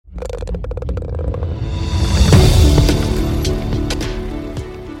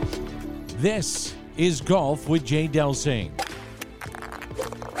This is Golf with Jay Delsing.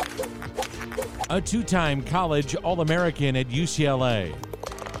 A two-time college All-American at UCLA.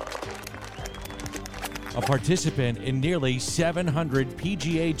 A participant in nearly 700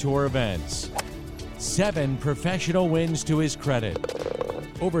 PGA Tour events. 7 professional wins to his credit.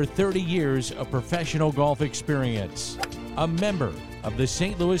 Over 30 years of professional golf experience. A member of the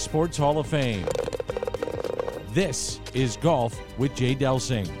St. Louis Sports Hall of Fame. This is Golf with Jay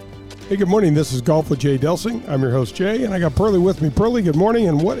Delsing. Hey, good morning. This is Golf with Jay Delsing. I'm your host, Jay, and I got Pearlie with me. Pearlie, good morning,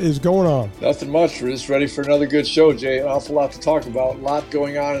 and what is going on? Nothing much. We're just ready for another good show, Jay. An awful lot to talk about. A lot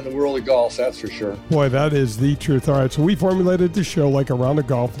going on in the world of golf, that's for sure. Boy, that is the truth. All right, so we formulated the show like a round of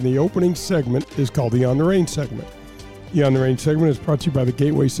golf, and the opening segment is called the On the Range segment. The On the Range segment is brought to you by the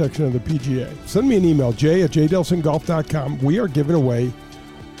Gateway section of the PGA. Send me an email, jay@jdelsinggolf.com. We are giving away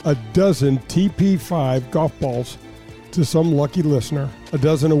a dozen TP5 golf balls to some lucky listener, a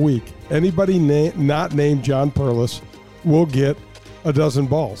dozen a week. Anybody not named John Perlis will get a dozen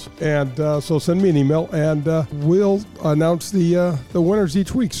balls. And so send me an email, and we'll announce the winners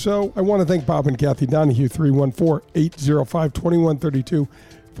each week. So I want to thank Bob and Kathy Donahue, 314-805-2132,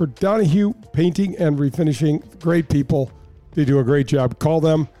 for Donahue Painting and Refinishing. Great people. They do a great job. Call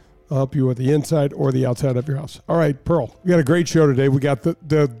them. I'll help you with the inside or the outside of your house. All right, Pearl, we got a great show today. We got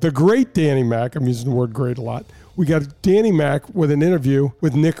the great Danny Mac. I'm using the word great a lot. We got Danny Mac with an interview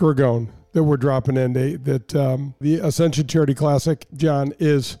with Nick Ragone that we're dropping in. The Ascension Charity Classic, John,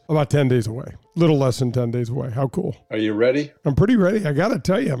 is about 10 days away. Little less than 10 days away. How cool. Are you ready? I'm pretty ready. I got to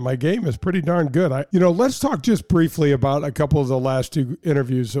tell you, my game is pretty darn good. Let's talk just briefly about a couple of the last two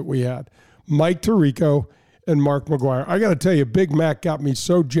interviews that we had. Mike Tirico and Mark McGuire. I got to tell you, Big Mac got me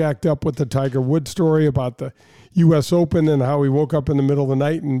so jacked up with the Tiger Woods story about the U.S. Open and how he woke up in the middle of the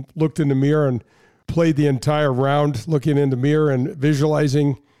night and looked in the mirror and played the entire round looking in the mirror and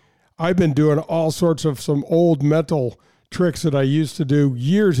visualizing. I've been doing all sorts of some old mental tricks that I used to do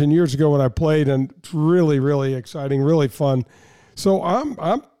years and years ago when I played, and it's really, really exciting, really fun. So I'm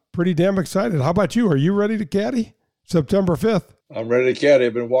pretty damn excited. How about you? Are you ready to caddy? September 5th. I'm ready to caddy.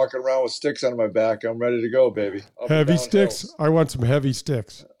 I've been walking around with sticks on my back. I'm ready to go, baby. Heavy sticks? Hills. I want some heavy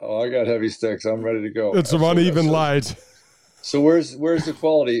sticks. Oh, I got heavy sticks. I'm ready to go. It's some uneven lines. So where's the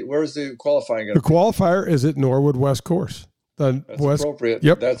quality? Where's the qualifying going to be? The qualifier is at Norwood West Course. That's appropriate.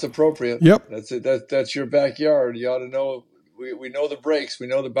 Yep. That's appropriate. Yep. That's it. That's your backyard. You ought to know. We know the breaks. We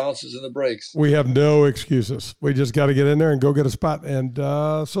know the bounces and the breaks. We have no excuses. We just got to get in there and go get a spot. And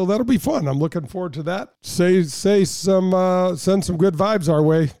so that'll be fun. I'm looking forward to that. Send some good vibes our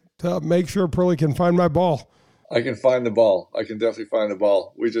way to make sure Pearlie can find my ball. I can find the ball. I can definitely find the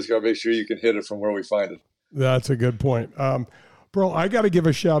ball. We just got to make sure you can hit it from where we find it. That's a good point. Pearl, I got to give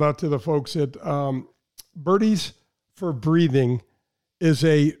a shout out to the folks at Birdies for Breathing is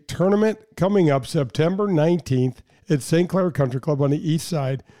a tournament coming up September 19th at St. Clair Country Club on the east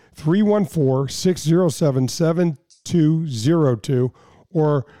side, 314-607-7202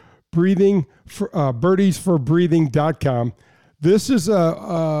 or birdiesforbreathing.com. This is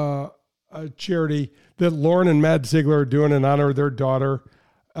a charity that Lauren and Matt Ziegler are doing in honor of their daughter,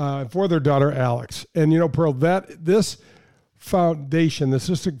 for their daughter, Alex. And, Pearl, this foundation, the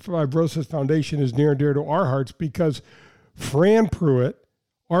Cystic Fibrosis Foundation, is near and dear to our hearts because Fran Pruitt,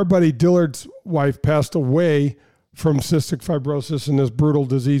 our buddy Dillard's wife, passed away from cystic fibrosis and this brutal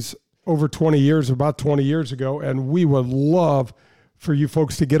disease about 20 years ago. And we would love for you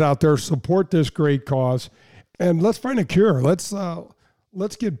folks to get out there, support this great cause, and let's find a cure. Let's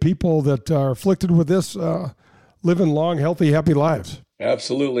get people that are afflicted with this living long, healthy, happy lives.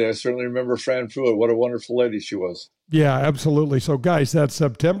 Absolutely. I certainly remember Fran Pruitt. What a wonderful lady she was. Yeah, absolutely. So, guys, that's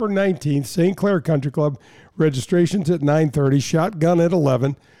September 19th, St. Clair Country Club. Registration's at 9:30, shotgun at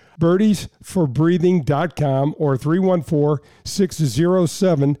 11. birdiesforbreathing.com or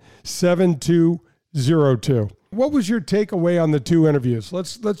 314-607-7202. What was your takeaway on the two interviews?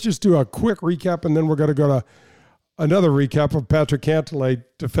 Let's just do a quick recap, and then we're going to go to another recap of Patrick Cantlay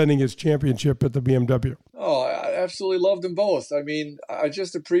defending his championship at the BMW. Oh, I absolutely loved them both. I mean, I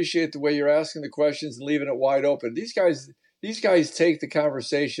just appreciate the way you're asking the questions and leaving it wide open. These guys take the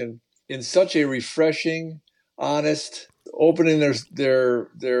conversation in such a refreshing, honest, opening their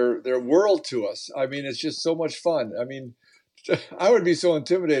world to us. I mean, it's just so much fun. I mean, I would be so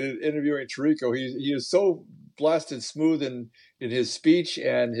intimidated interviewing Tirico. He is so blasted smooth in his speech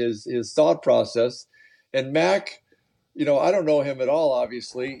and his thought process. And Mac, I don't know him at all,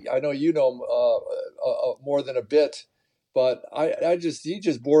 obviously. I know you know him more than a bit. But he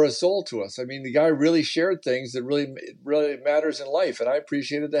just bore his soul to us. I mean, the guy really shared things that really matters in life, and I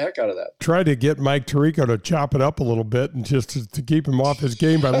appreciated the heck out of that. Tried to get Mike Tirico to chop it up a little bit and just to keep him off his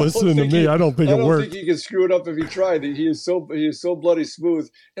game by listening to me. I don't think it worked. I don't think he could screw it up if he tried. He is so bloody smooth.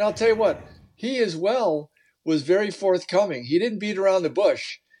 And I'll tell you what, he as well was very forthcoming. He didn't beat around the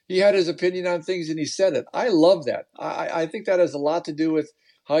bush. He had his opinion on things and he said it. I love that. I think that has a lot to do with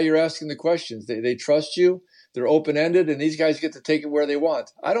how you're asking the questions. They trust you. They're open-ended, and these guys get to take it where they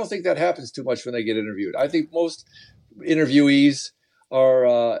want. I don't think that happens too much when they get interviewed. I think most interviewees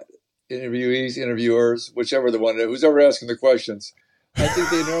are interviewers, whichever the one, who's ever asking the questions. I think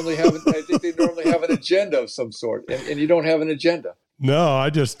they normally have an agenda of some sort, and you don't have an agenda. No, I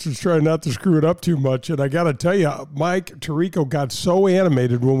just was trying not to screw it up too much. And I got to tell you, Mike Tirico got so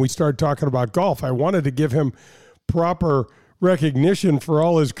animated when we started talking about golf. I wanted to give him proper recognition for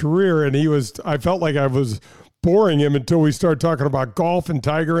all his career, and I felt like I was boring him until we started talking about golf and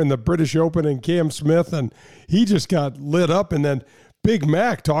Tiger and the British Open and Cam Smith, and he just got lit up. And then Big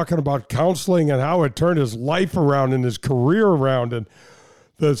Mac talking about counseling and how it turned his life around and his career around, and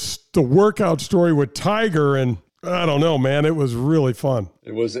the workout story with Tiger. And I don't know, man, it was really fun.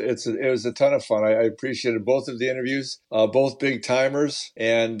 It was a ton of fun. I appreciated both of the interviews, both big timers,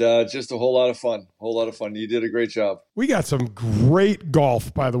 and just a whole lot of fun. You did a great job. We got some great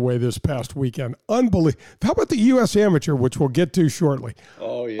golf, by the way, this past weekend. Unbelievable. How about the U.S. Amateur, which we'll get to shortly?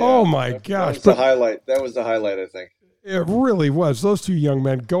 Oh, yeah. Oh, my gosh. That was the highlight, I think. It really was. Those two young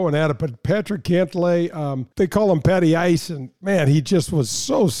men going at it. But Patrick Cantlay, they call him Patty Ice, and, man, he just was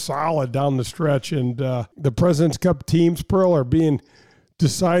so solid down the stretch. And the President's Cup teams, Pearl, are being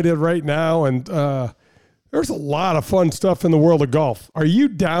decided right now, and there's a lot of fun stuff in the world of golf. Are you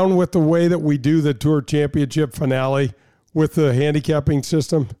down with the way that we do the Tour Championship finale with the handicapping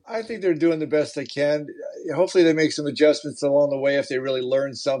system? I think they're doing the best they can. Hopefully they make some adjustments along the way if they really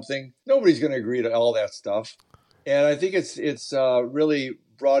learn something. Nobody's going to agree to all that stuff. And I think it's really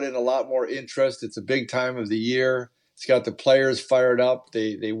brought in a lot more interest. It's a big time of the year. It's got the players fired up.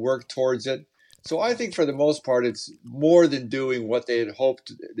 They work towards it. So I think for the most part, it's more than doing what they had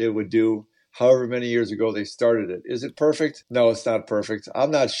hoped they would do however many years ago they started it. Is it perfect? No, it's not perfect.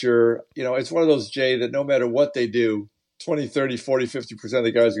 I'm not sure. It's one of those, Jay, that no matter what they do, 20, 30, 40, 50% of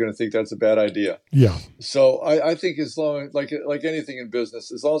the guys are going to think that's a bad idea. Yeah. So I think as long, like anything in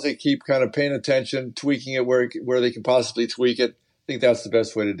business, as long as they keep kind of paying attention, tweaking it where they can possibly tweak it, I think that's the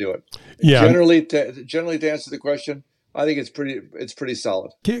best way to do it. Yeah. Generally, to answer the question, I think it's pretty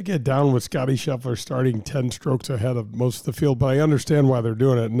solid. Can't get down with Scotty Scheffler starting 10 strokes ahead of most of the field, but I understand why they're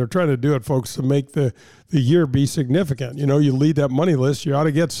doing it. And they're trying to do it, folks, to make the year be significant. You lead that money list, you ought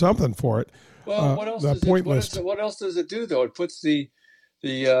to get something for it. Well, what else does it do, though? It puts the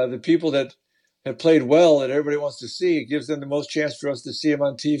people that have played well that everybody wants to see. It gives them the most chance for us to see them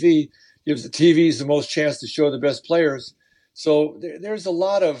on TV. Gives the TVs the most chance to show the best players. So there's a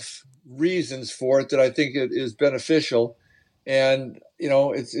lot of reasons for it that I think it is beneficial. And,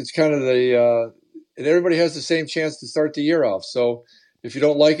 it's kind of and everybody has the same chance to start the year off. So if you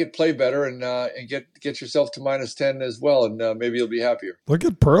don't like it, play better and get yourself to -10 as well, and maybe you'll be happier. Look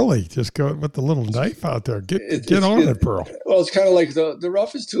at Pearlie, just going with the little knife out there. Get on it, Pearl. Well, it's kind of like the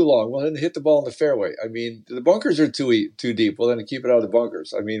rough is too long. Well, then hit the ball in the fairway. I mean, the bunkers are too deep. Well, then keep it out of the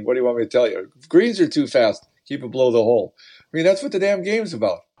bunkers. I mean, what do you want me to tell you? Greens are too fast. Keep it below the hole. I mean, that's what the damn game's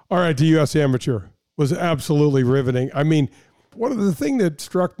about. All right, the U.S. Amateur was absolutely riveting. I mean, one of the things that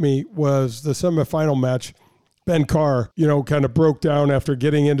struck me was the semifinal match. Ben Carr, kind of broke down after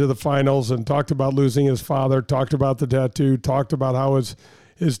getting into the finals and talked about losing his father, talked about the tattoo, talked about how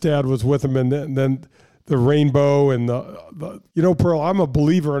his dad was with him, and then the rainbow and the Pearl, I'm a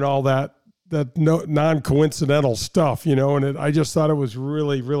believer in all that non-coincidental stuff, and I just thought it was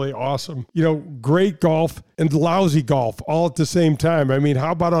really, really awesome. Great golf and lousy golf all at the same time. I mean,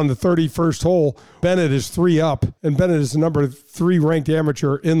 how about on the 31st hole, Bennett is 3 up, and Bennett is the number 3 ranked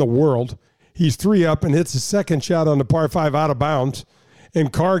amateur in the world. He's 3 up and hits his second shot on the par 5 out of bounds.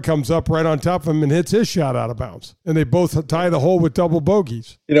 And Carr comes up right on top of him and hits his shot out of bounds. And they both tie the hole with double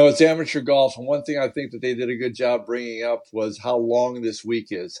bogeys. It's amateur golf. And one thing I think that they did a good job bringing up was how long this week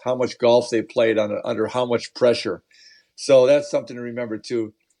is, how much golf they played under how much pressure. So that's something to remember,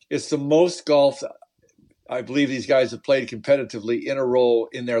 too. It's the most golf I believe these guys have played competitively in a row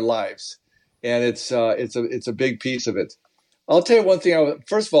in their lives. And it's a big piece of it. I'll tell you one thing.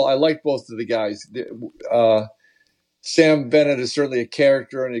 First of all, I like both of the guys. Sam Bennett is certainly a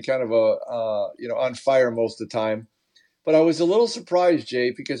character and a kind of on fire most of the time. But I was a little surprised,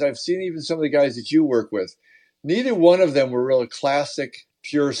 Jay, because I've seen even some of the guys that you work with. Neither one of them were real classic,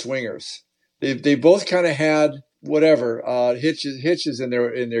 pure swingers. They both kind of had hitches in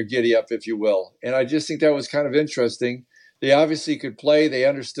their giddy up, if you will. And I just think that was kind of interesting. They obviously could play. They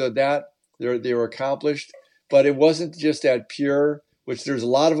understood that. They were accomplished. But it wasn't just that pure, which there's a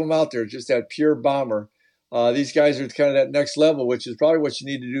lot of them out there, just that pure bomber. These guys are kind of that next level, which is probably what you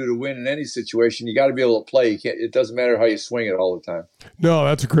need to do to win in any situation. You got to be able to play. It doesn't matter how you swing it all the time. No,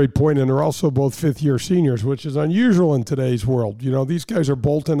 that's a great point. And they're also both fifth-year seniors, which is unusual in today's world. You know, these guys are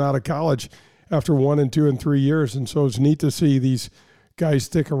bolting out of college after 1 and 2 and 3 years. And so it's neat to see these guys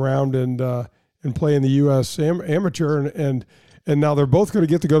stick around and play in the U.S. amateur. And now they're both going to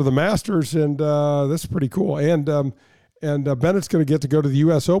get to go to the Masters, and that's pretty cool. And Bennett's going to get to go to the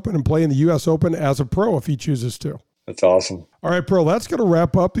U.S. Open and play in the U.S. Open as a pro if he chooses to. That's awesome. All right, Pearl, that's going to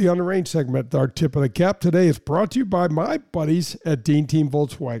wrap up the On the Range segment. Our tip of the cap today is brought to you by my buddies at Dean Team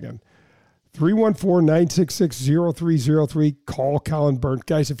Volkswagen. 314-966-0303. Call Colin Burnt.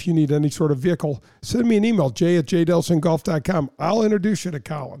 Guys, if you need any sort of vehicle, send me an email, jay@jdelsinggolf.com. I'll introduce you to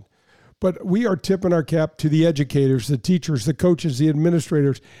Colin. But we are tipping our cap to the educators, the teachers, the coaches, the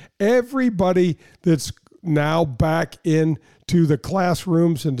administrators, everybody that's now back into the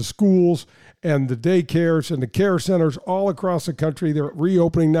classrooms and the schools and the daycares and the care centers all across the country. They're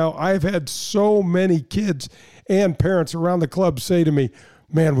reopening now. I've had so many kids and parents around the club say to me,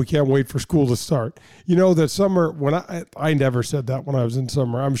 man, we can't wait for school to start. You know, that summer, when I never said that when I was in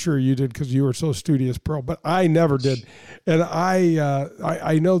summer. I'm sure you did because you were so studious, Pearl, but I never did. And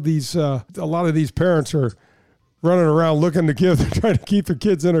I know a lot of these parents are running around looking to give, they're trying to keep their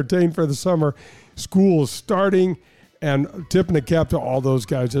kids entertained for the summer. School is starting, and tipping the cap to all those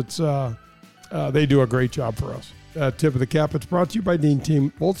guys. It's they do a great job for us. Tip of the cap, it's brought to you by Dean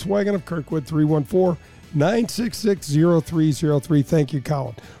Team Volkswagen of Kirkwood, 314-966-0303. Thank you,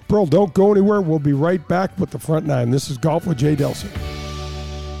 Colin. Pearl, don't go anywhere. We'll be right back with the front nine. This is Golf with Jay Delsing.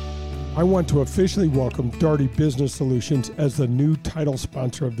 I want to officially welcome Daugherty Business Solutions as the new title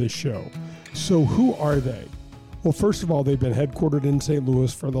sponsor of this show. So who are they? Well, first of all, they've been headquartered in St.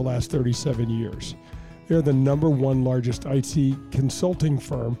 Louis for the last 37 years. They're the #1 largest IT consulting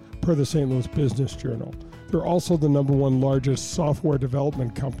firm per the St. Louis Business Journal. They're also the #1 largest software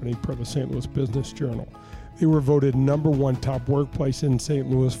development company per the St. Louis Business Journal. They were voted #1 top workplace in St.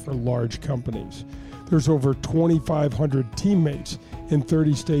 Louis for large companies. There's over 2,500 teammates in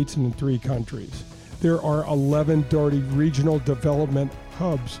 30 states and in 3 countries. There are 11 Daugherty regional development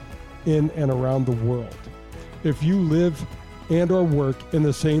hubs in and around the world. If you live and or work in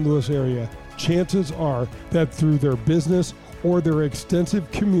the St. Louis area, chances are that through their business or their extensive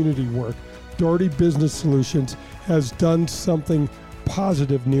community work, Daugherty Business Solutions has done something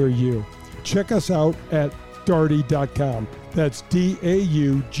positive near you. Check us out at Daugherty.com. That's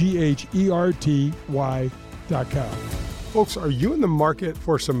DAUGHERTY.com. Folks, are you in the market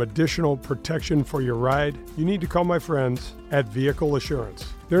for some additional protection for your ride? You need to call my friends at Vehicle Assurance.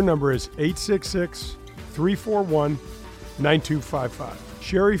 Their number is 866-341-9255.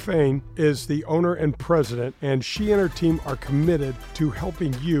 Sherry Fain is the owner and president, and she and her team are committed to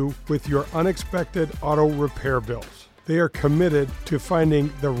helping you with your unexpected auto repair bills. They are committed to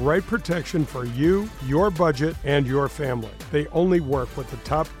finding the right protection for you, your budget, and your family. They only work with the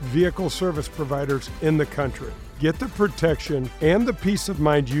top vehicle service providers in the country. Get the protection and the peace of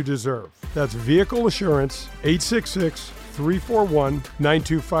mind you deserve. That's Vehicle Assurance,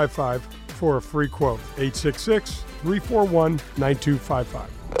 866-341-9255 for a free quote. 866-341-9255.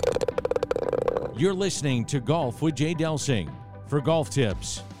 You're listening to Golf with Jay Delsing. For golf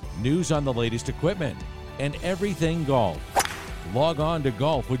tips, news on the latest equipment, and everything golf, log on to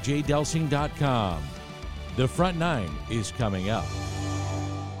golfwithjaydelsing.com. The front nine is coming up.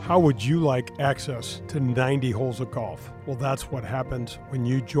 How would you like access to 90 holes of golf? Well, that's what happens when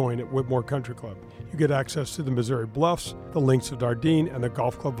you join at Whitmore Country Club. You get access to the Missouri Bluffs, the Links of Dardenne, and the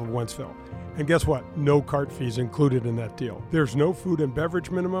Golf Club of Wentzville. And guess what? No cart fees included in that deal. There's no food and beverage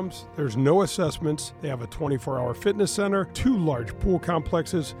minimums. There's no assessments. They have a 24-hour fitness center, 2 large pool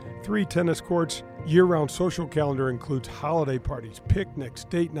complexes, 3 tennis courts. Year-round social calendar includes holiday parties, picnics,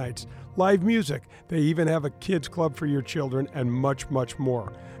 date nights, live music. They even have a kids club for your children and much, much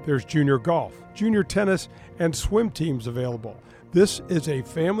more. There's junior golf, junior tennis, and swim teams available. This is a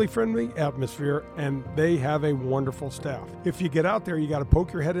family-friendly atmosphere, and they have a wonderful staff. If you get out there, you got to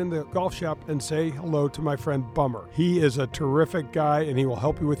poke your head in the golf shop and say hello to my friend Bummer. He is a terrific guy, and he will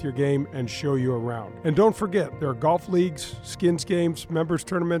help you with your game and show you around. And don't forget, there are golf leagues, skins games, members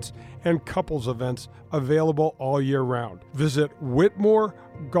tournaments, and couples events available all year round. Visit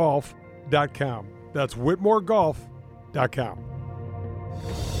WhitmoreGolf.com. That's WhitmoreGolf.com.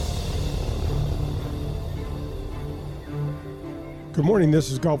 Good morning. This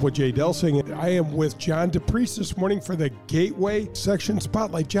is Golf with Jay Delsing. I am with John DePriest this morning for the Gateway Section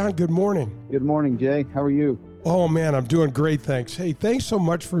Spotlight. John, good morning. Good morning, Jay. How are you? Oh, man, I'm doing great, thanks. Hey, thanks so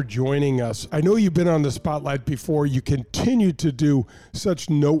much for joining us. I know you've been on the Spotlight before. You continue to do such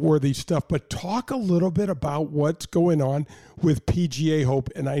noteworthy stuff, but talk a little bit about what's going on with PGA Hope.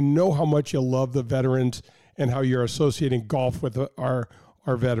 And I know how much you love the veterans and how you're associating golf with our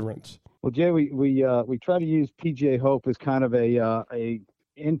veterans. Well, Jay, we try to use PGA Hope as kind of a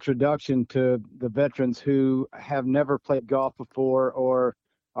introduction to the veterans who have never played golf before or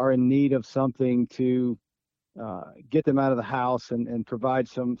are in need of something to get them out of the house and provide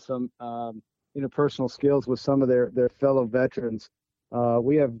some interpersonal skills with some of their fellow veterans.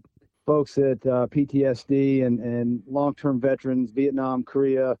 We have folks at PTSD and long-term veterans, Vietnam,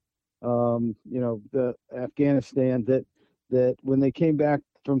 Korea, the Afghanistan, that when they came back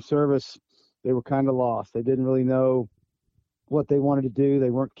from service, they were kind of lost. They didn't really know what they wanted to do. They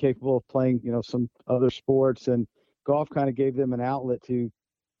weren't capable of playing, some other sports, and golf kind of gave them an outlet to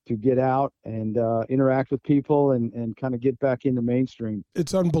get out and interact with people and kind of get back into mainstream.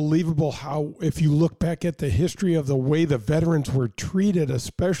 It's unbelievable how, if you look back at the history of the way the veterans were treated,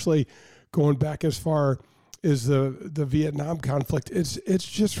 especially going back as far as the Vietnam conflict, it's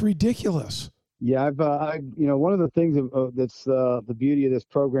just ridiculous. Yeah, I've one of the things that's the beauty of this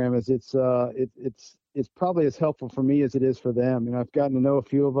program is it's probably as helpful for me as it is for them. I've gotten to know a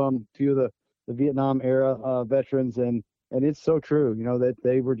few of the Vietnam era veterans, and it's so true. That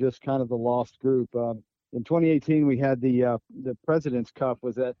they were just kind of the lost group. In 2018, we had the President's Cup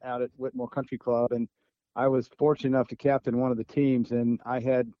was out at Whitmore Country Club, and I was fortunate enough to captain one of the teams, and I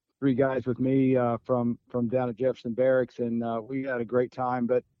had 3 guys with me from down at Jefferson Barracks, and we had a great time.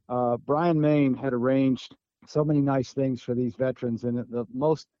 But Brian Main had arranged so many nice things for these veterans, and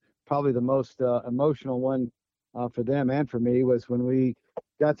probably the most emotional one for them and for me was when we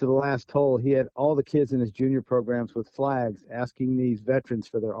got to the last hole. He had all the kids in his junior programs with flags asking these veterans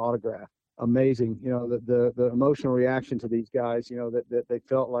for their autograph. Amazing, the emotional reaction to these guys. That they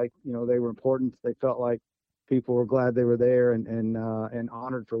felt like they were important. They felt like people were glad they were there and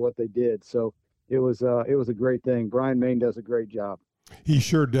honored for what they did. So it was a great thing. Brian Main does a great job. He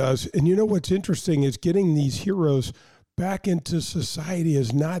sure does. And what's interesting is getting these heroes back into society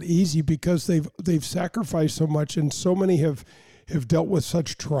is not easy because they've sacrificed so much, and so many have dealt with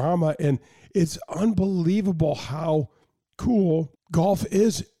such trauma. And it's unbelievable how cool golf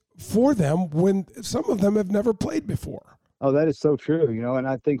is for them when some of them have never played before. Oh, that is so true. And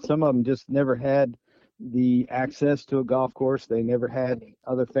I think some of them just never had the access to a golf course. They never had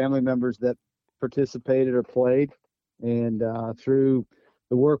other family members that participated or played. And through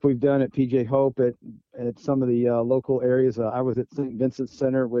the work we've done at PGA Hope at some of the local areas, I was at St. Vincent's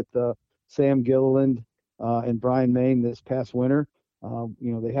Center with Sam Gilliland and Brian Main this past winter.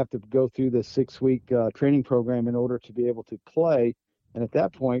 They have to go through the 6-week training program in order to be able to play. And at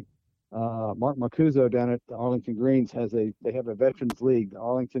that point, Mark Marcuzzo down at the Arlington Greens they have a Veterans League, the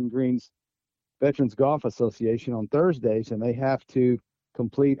Arlington Greens Veterans Golf Association on Thursdays, and they have to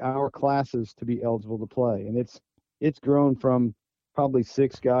complete our classes to be eligible to play. And it's grown from probably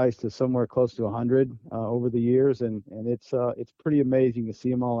 6 guys to somewhere close to 100 over the years, and it's pretty amazing to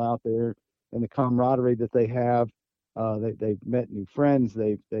see them all out there and the camaraderie that they have. They've met new friends.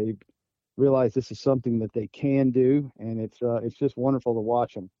 They've realized this is something that they can do, and it's just wonderful to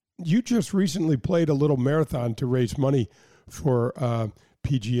watch them. You just recently played a little marathon to raise money for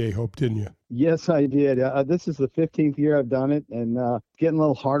PGA Hope, didn't you? Yes, I did. This is the 15th year I've done it, and getting a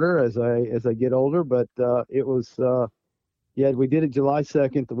little harder as I get older. But it was, we did it July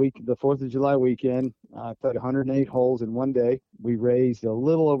 2nd, the 4th of July weekend. I played 108 holes in one day. We raised a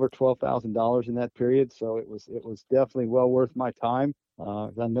little over $12,000 in that period, so it was definitely well worth my time.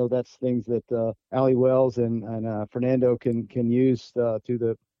 I know that's things that Allie Wells and Fernando can use to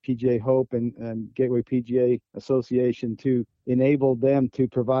the PGA Hope and Gateway PGA Association to enable them to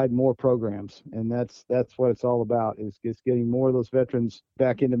provide more programs. And that's what it's all about, is getting more of those veterans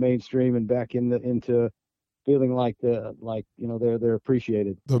back into mainstream and back into feeling like they're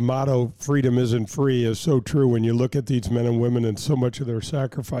appreciated. The motto, freedom isn't free, is so true when you look at these men and women and so much of their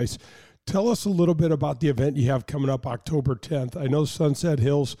sacrifice. Tell us a little bit about the event you have coming up October 10th. I know Sunset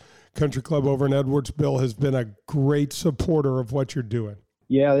Hills Country Club over in Edwardsville has been a great supporter of what you're doing.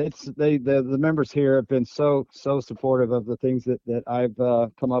 Yeah, the members here have been so supportive of the things that I've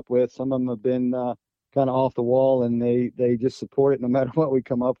come up with. Some of them have been kind of off the wall, and they just support it no matter what we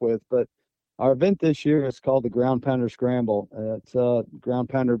come up with. But our event this year is called the Ground Pounder Scramble. It's ground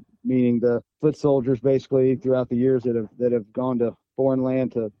pounder meaning the foot soldiers basically throughout the years that have gone to foreign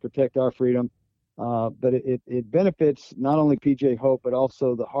land to protect our freedom. But it benefits not only PGA Hope, but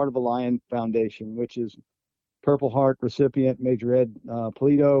also the Heart of a Lion Foundation, which is Purple Heart recipient Major Ed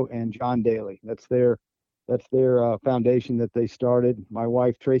Polito and John Daly. That's their foundation that they started. My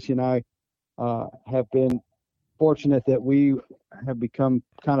wife Tracy and I have been fortunate that we have become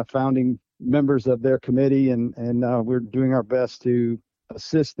kind of founding members of their committee, and we're doing our best to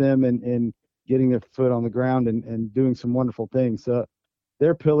assist them in getting their foot on the ground and doing some wonderful things.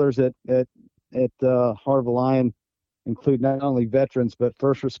 Their pillars at Heart of a Lion include not only veterans but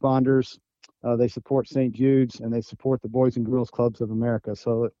first responders. They support St. Jude's, and they support the Boys and Girls Clubs of America.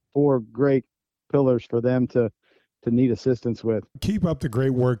 So 4 great pillars for them to need assistance with. Keep up the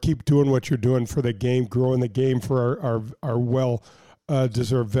great work. Keep doing what you're doing for the game, growing the game for our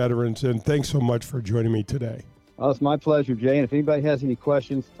well-deserved veterans. And thanks so much for joining me today. Oh, it's my pleasure, Jay. And if anybody has any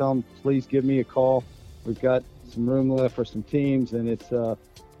questions, tell them please give me a call. We've got some room left for some teams, and it's an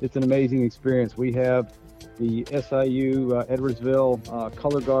amazing experience. We have the SIU Edwardsville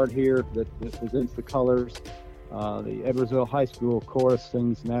color guard here that presents the colors. The Edwardsville High School chorus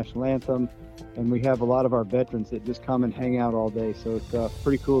sings the national anthem, and we have a lot of our veterans that just come and hang out all day. So it's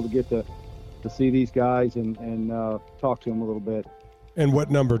pretty cool to get to see these guys and talk to them a little bit. And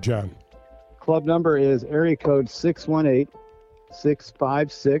what number, John? Club number is area code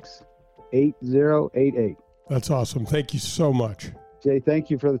 618-656-8088. That's awesome. Thank you so much. Jay,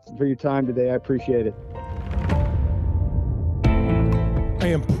 thank you for your time today. I appreciate it. I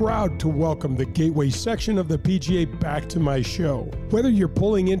am proud to welcome the Gateway section of the PGA back to my show. Whether you're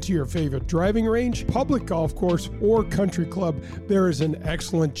pulling into your favorite driving range, public golf course, or country club, there is an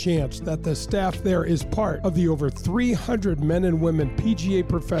excellent chance that the staff there is part of the over 300 men and women PGA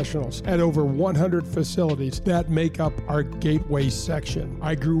professionals at over 100 facilities that make up our Gateway section.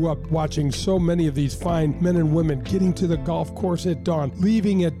 I grew up watching so many of these fine men and women getting to the golf course at dawn,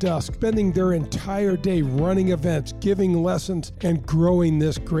 leaving at dusk, spending their entire day running events, giving lessons, and growing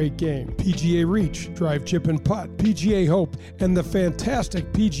this great game. PGA Reach, Drive, Chip, and Putt, PGA Hope, and the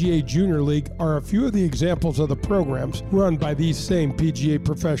fantastic PGA Junior League are a few of the examples of the programs run by these same PGA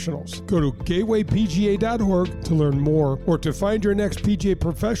professionals. Go to gatewaypga.org to learn more, or to find your next PGA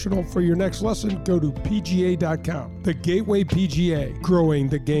professional for your next lesson, go to pga.com. The Gateway PGA, growing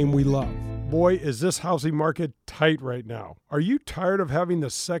the game we love. Boy, is this housing market tight right now. Are you tired of having the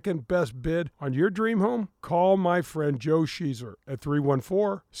second best bid on your dream home? Call my friend Joe Sheezer at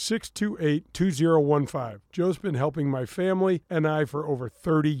 314-628-2015. Joe's been helping my family and I for over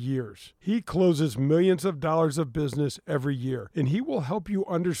 30 years. He closes millions of dollars of business every year, and he will help you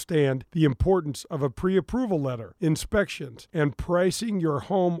understand the importance of a pre-approval letter, inspections, and pricing your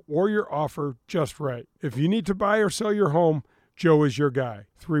home or your offer just right. If you need to buy or sell your home, Joe is your guy.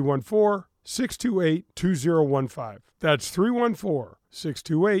 314-628-2015. That's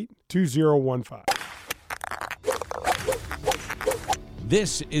 314-628-2015.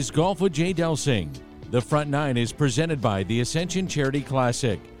 This is Golf with Jay Delsing. The Front Nine is presented by the Ascension Charity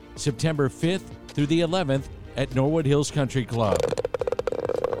Classic, September 5th through the 11th at Norwood Hills Country Club.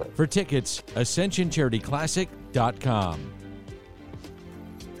 For tickets, ascensioncharityclassic.com.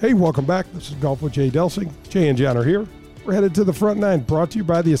 Hey, welcome back. This is Golf with Jay Delsing. Jay and John are here. We're headed to the Front Nine, brought to you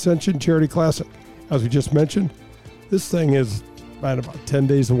by the Ascension Charity Classic. As we just mentioned, this thing is about 10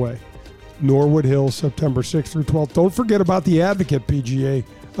 days away. Norwood Hills, September 6th through 12th. Don't forget about the Advocate PGA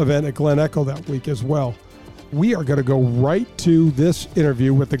event at Glen Echo that week as well. We are going to go right to this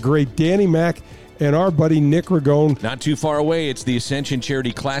interview with the great Danny Mack and our buddy Nick Ragone. Not too far away, it's the Ascension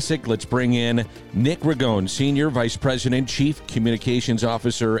Charity Classic. Let's bring in Nick Ragone, Senior Vice President, Chief Communications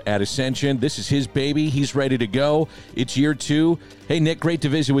Officer at Ascension. This is his baby. He's ready to go. It's year 2. Hey, Nick, great to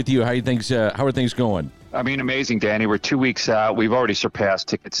visit with you. How are things going? I mean, amazing, Danny. We're 2 weeks out. We've already surpassed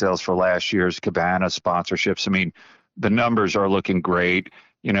ticket sales for last year's Cabana sponsorships. I mean, the numbers are looking great.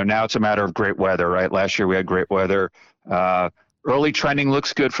 You know, now it's a matter of great weather, right? Last year we had great weather. Early trending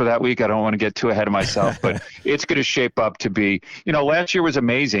looks good for that week. I don't want to get too ahead of myself, but it's going to shape up to be, you know, last year was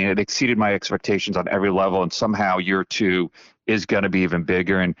amazing. It exceeded my expectations on every level, and somehow year 2 is going to be even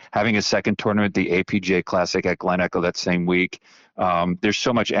bigger. And having a second tournament, the APGA Classic at Glen Echo that same week, there's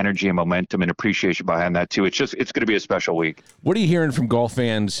so much energy and momentum and appreciation behind that too. It's going to be a special week. What are you hearing from golf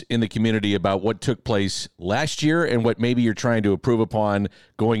fans in the community about what took place last year and what maybe you're trying to improve upon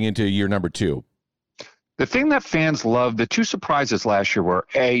going into year number 2? The thing that fans love, the two surprises last year were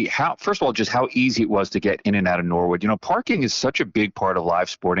first of all, just how easy it was to get in and out of Norwood. Parking is such a big part of live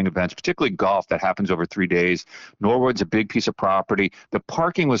sporting events, particularly golf that happens over 3 days. Norwood's a big piece of property. The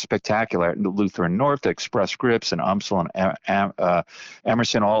parking was spectacular at Lutheran North, Express Scripts, and UMSL and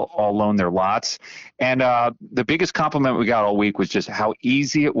Emerson all loaned their lots. And the biggest compliment we got all week was just how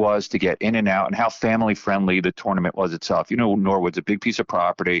easy it was to get in and out and how family friendly the tournament was itself. Norwood's a big piece of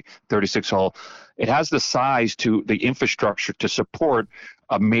property, 36 hole. It has the size to the infrastructure to support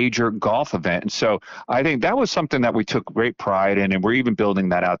a major golf event. And so I think that was something that we took great pride in, and we're even building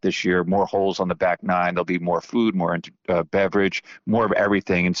that out this year. More holes on the back nine. There'll be more food, more beverage, more of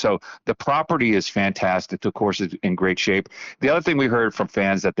everything. And so the property is fantastic. The course is in great shape. The other thing we heard from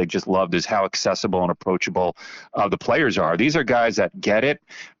fans that they just loved is how accessible and approachable the players are. These are guys that get it.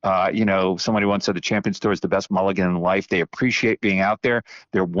 Somebody once said the Champions Tour is the best mulligan in life. They appreciate being out there.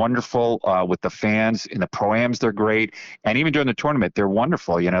 They're wonderful with the fans. In the Pro-Ams, they're great. And even during the tournament, they're wonderful.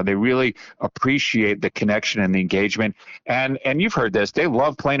 They really appreciate the connection and the engagement. And you've heard this. They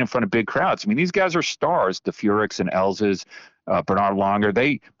love playing in front of big crowds. I mean, these guys are stars, the Furiks and Elses, Bernard Longer.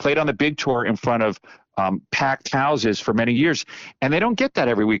 They played on the big tour in front of packed houses for many years. And they don't get that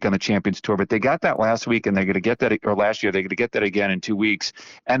every week on the Champions Tour, but they got that last week, and they're going to get that, or last year, they're going to get that again in 2 weeks.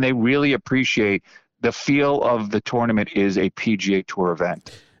 And they really appreciate the feel of the tournament is a PGA Tour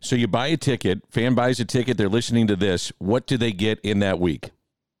event. So you buy a ticket, fan buys a ticket, they're listening to this. What do they get in that week?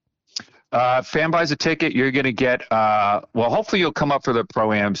 Fan buys a ticket, you're going to get, hopefully you'll come up for the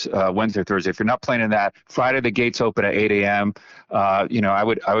Pro-Ams Wednesday or Thursday. If you're not playing in that, Friday the gates open at 8 a.m. I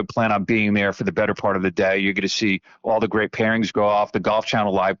would plan on being there for the better part of the day. You're going to see all the great pairings go off. The Golf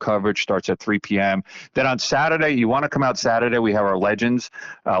Channel live coverage starts at 3 p.m. Then on Saturday, you want to come out Saturday, we have our legends.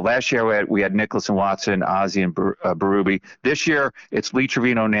 Last year we had Nicklaus and Watson, Ozzie, and Berube. This year it's Lee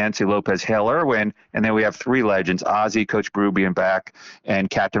Trevino, Nancy Lopez, Hale Irwin, and then we have three legends, Ozzie, Coach Berube and back, and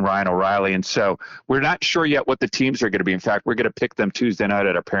Captain Ryan O'Reilly. And so we're not sure yet what the teams are going to be. In fact, we're going to pick them Tuesday night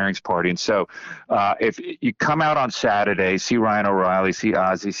at a pairings party. And so if you come out on Saturday, see Ryan O'Reilly, see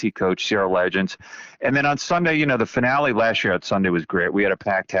Ozzie, see Coach, see our legends. And then on Sunday, the finale last year on Sunday was great. We had a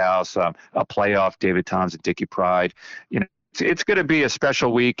packed house, a playoff, David Toms and Dickie Pride. It's going to be a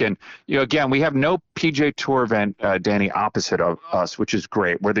special week. And, again, we have no PGA Tour event, Danny, opposite of us, which is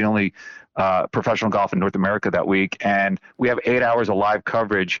great. We're the only professional golf in North America that week. And we have 8 hours of live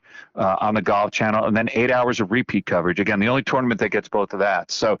coverage on the Golf Channel, and then 8 hours of repeat coverage. Again, the only tournament that gets both of that.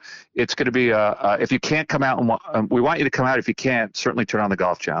 So it's going to be, if you can't come out, and we want you to come out. If you can't, certainly turn on the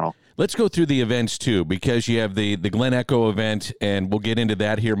Golf Channel. Let's go through the events, too, because you have the Glen Echo event, and we'll get into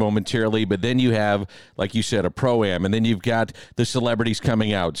that here momentarily. But then you have, like you said, a Pro-Am, and then you've got the celebrities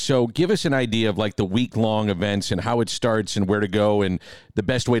coming out. So give us an idea of, like, the week-long events and how it starts and where to go and the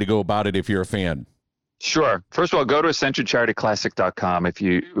best way to go about it if you're a fan. Sure. First of all, go to AscensionCharityClassic.com if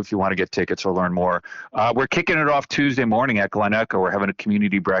you want to get tickets or learn more. We're kicking it off Tuesday morning at Glen Echo. We're having a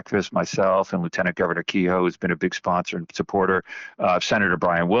community breakfast. Myself and Lieutenant Governor Kehoe has been a big sponsor and supporter. Senator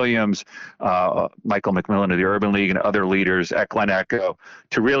Brian Williams, Michael McMillan of the Urban League, and other leaders at Glen Echo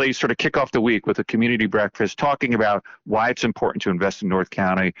to really sort of kick off the week with a community breakfast, talking about why it's important to invest in North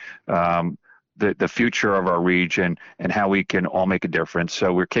County, the future of our region, and how we can all make a difference.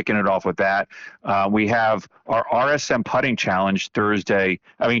 So we're kicking it off with that. We have our RSM Putting Challenge Tuesday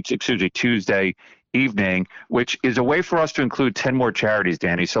evening, which is a way for us to include 10 more charities,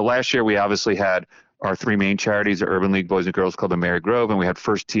 Danny. So last year we obviously had our three main charities, the Urban League Boys and Girls Club and Mary Grove, and we had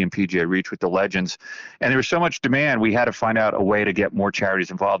First Tee and PGA Reach with the Legends. And there was so much demand, we had to find out a way to get more charities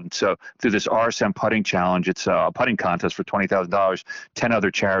involved. And so through this RSM Putting Challenge, it's a putting contest for $20,000. 10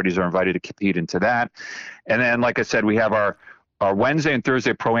 other charities are invited to compete into that. And then, like I said, we have our Wednesday and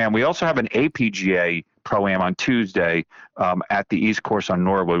Thursday Pro-Am. We also have an APGA Pro-Am on Tuesday at the East Course on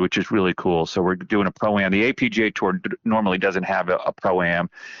Norwood, which is really cool. So we're doing a Pro-Am. The APGA Tour normally doesn't have a Pro-Am.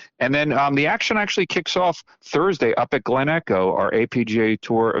 And then the action actually kicks off Thursday up at Glen Echo. Our APGA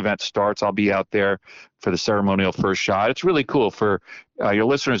Tour event starts. I'll be out there for the ceremonial first shot. It's really cool for your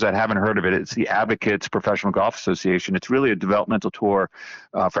listeners that haven't heard of it. It's the Advocates Professional Golf Association. It's really a developmental tour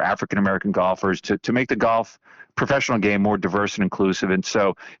for African-American golfers to make the golf professional game more diverse and inclusive. And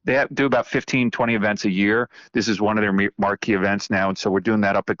so they do about 15, 20 events a year. This is one of their marquee events now. And so we're doing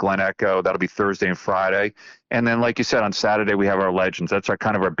that up at Glen Echo. That'll be Thursday and Friday. And then, like you said, on Saturday, we have our Legends. That's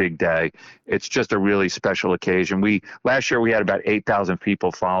our big day. It's just a really special occasion. Last year we had about 8,000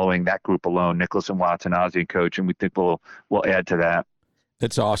 people following that group alone, Nicklaus and Watson, Ozzie and Coach, and we think we'll add to that.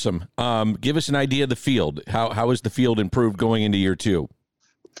 That's awesome. Give us an idea of the field. How has the field improved going into year two?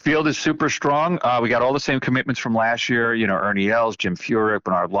 Field is super strong. We got all the same commitments from last year. Ernie Els, Jim Furyk,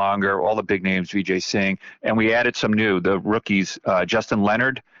 Bernard Longer, all the big names, Vijay Singh, and we added some new. The rookies, Justin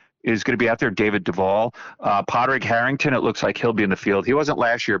Leonard is going to be out there. David Duvall, Padraig Harrington. It looks like he'll be in the field. He wasn't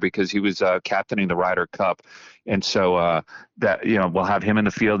last year because he was captaining the Ryder Cup, and so that we'll have him in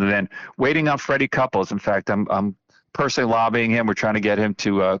the field. And then waiting on Freddie Couples. In fact, I'm personally lobbying him. We're trying to get him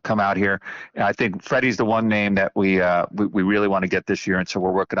to come out here. And I think Freddie's the one name that we really want to get this year, and so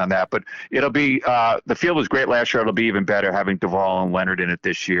we're working on that. But it'll be the field was great last year. It'll be even better having Duvall and Leonard in it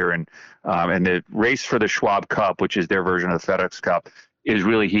this year. And the race for the Schwab Cup, which is their version of the FedEx Cup, is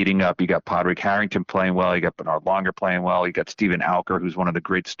really heating up. You got Padraig Harrington playing well. You got Bernard Longer playing well. You got Stephen Alker, who's one of the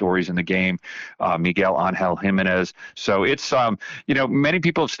great stories in the game. Miguel Angel Jimenez. So it's many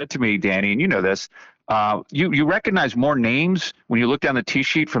people have said to me, Danny, and you know this. You recognize more names when you look down the tee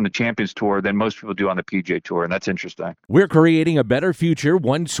sheet from the Champions Tour than most people do on the PGA Tour, and that's interesting. We're creating a better future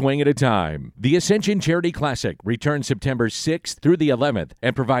one swing at a time. The Ascension Charity Classic returns September 6th through the 11th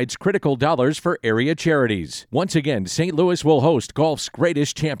and provides critical dollars for area charities. Once again, St. Louis will host golf's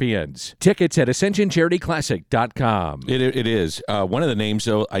greatest champions. Tickets at ascensioncharityclassic.com. It is. One of the names,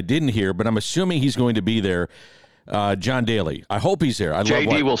 though, I didn't hear, but I'm assuming he's going to be there. John Daly. I hope he's there.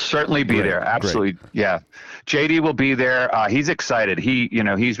 JD will certainly be there. Absolutely. Great. Yeah. JD will be there. He's excited.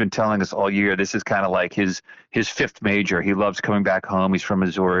 He's been telling us all year, this is kind of like his fifth major. He loves coming back home. He's from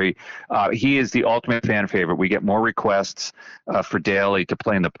Missouri. He is the ultimate fan favorite. We get more requests for Daly to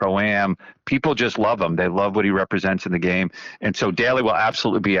play in the Pro-Am. People just love him. They love what he represents in the game. And so Daly will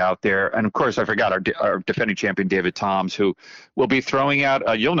absolutely be out there. And of course, I forgot our defending champion, David Toms, who will be throwing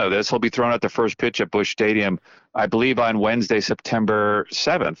out, you'll know this, he'll be throwing out the first pitch at Busch Stadium, I believe on Wednesday, September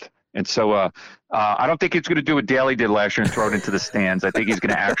 7th. And so I don't think he's going to do what Daly did last year and throw it into the stands. I think he's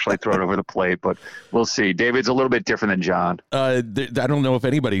going to actually throw it over the plate, but we'll see. David's a little bit different than John. I don't know if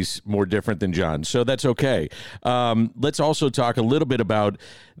anybody's more different than John, so that's okay. Let's also talk a little bit about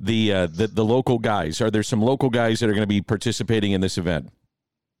the local guys. Are there some local guys that are going to be participating in this event?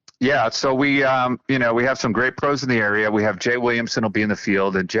 Yeah, so we have some great pros in the area. We have Jay Williamson will be in the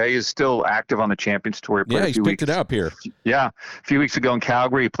field, and Jay is still active on the Champions Tour. He's picked it up here. Yeah, a few weeks ago in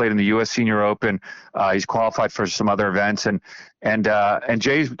Calgary, he played in the U.S. Senior Open. He's qualified for some other events, and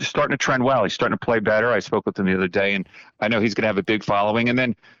Jay's starting to trend well. He's starting to play better. I spoke with him the other day, and I know he's going to have a big following. And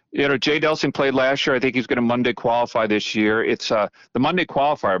then Jay Delsing played last year. I think he's going to Monday qualify this year. It's the Monday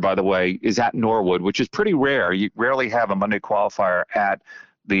qualifier, by the way, is at Norwood, which is pretty rare. You rarely have a Monday qualifier at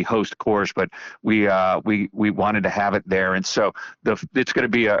the host course, but we wanted to have it there, and so it's going to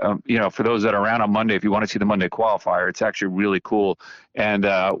be for those that are around on Monday, if you want to see the Monday qualifier, it's actually really cool, and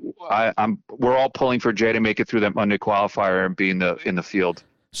we're all pulling for Jay to make it through that Monday qualifier and be in the field.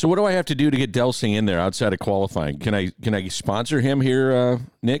 So what do I have to do to get Delsing in there outside of qualifying? Can I sponsor him here,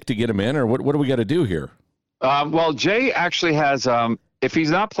 Nick, to get him in, or what do we got to do here? Well, Jay actually has if he's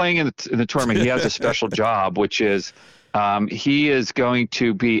not playing in the tournament, he has a special job, which is he is going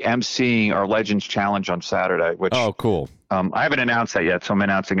to be emceeing our Legends Challenge on Saturday. Which cool. I haven't announced that yet, so I'm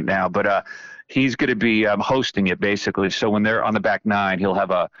announcing it now. But he's going to be hosting it basically. So when they're on the back nine, he'll have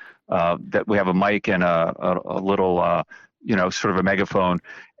we have a mic and a little sort of a megaphone.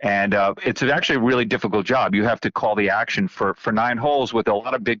 And it's actually a really difficult job. You have to call the action for 9 holes with a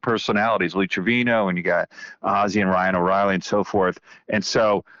lot of big personalities, Lee Trevino, and you got Ozzie and Ryan O'Reilly and so forth. And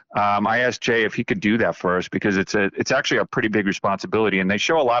so I asked Jay if he could do that for us, because it's actually a pretty big responsibility, and they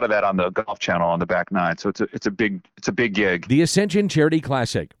show a lot of that on the Golf Channel on the back nine. So it's a big gig. The Ascension Charity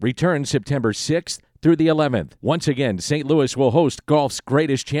Classic returns September 6th through the 11th. Once again, St. Louis will host golf's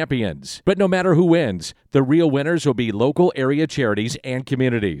greatest champions. But no matter who wins, the real winners will be local area charities and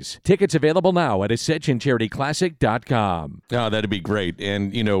communities. Tickets available now at ascensioncharityclassic.com. Oh, that'd be great.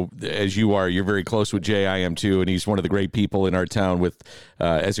 And, as you're very close with Jay. I am too, and he's one of the great people in our town with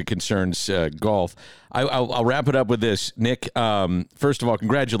as it concerns golf. I'll wrap it up with this, Nick. First of all,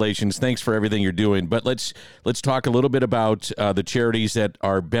 congratulations. Thanks for everything you're doing. But let's talk a little bit about the charities that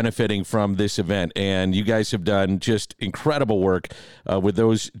are benefiting from this event. And you guys have done just incredible work with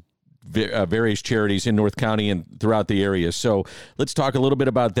those various charities in North County and throughout the area. So let's talk a little bit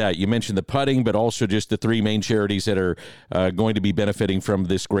about that. You mentioned the putting, but also just the 3 main charities that are going to be benefiting from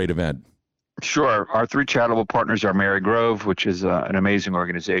this great event. Sure. Our 3 charitable partners are Mary Grove, which is an amazing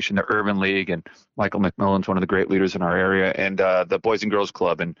organization, the Urban League, and Michael McMillan's one of the great leaders in our area, and the Boys and Girls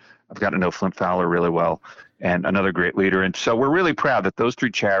Club. And I've gotten to know Flint Fowler really well, and another great leader. And so we're really proud that those 3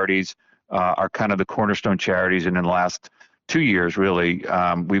 charities are kind of the cornerstone charities. And in the last 2 years, really,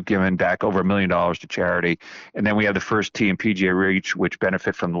 we've given back over $1 million to charity. And then we have the first tee and PGA Reach, which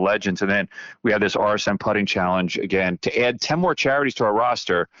benefit from the Legends. And then we have this RSM Putting Challenge, again, to add 10 more charities to our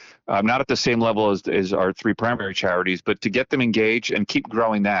roster, not at the same level as our 3 primary charities, but to get them engaged and keep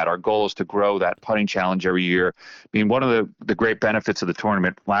growing that. Our goal is to grow that putting challenge every year. I mean, one of the great benefits of the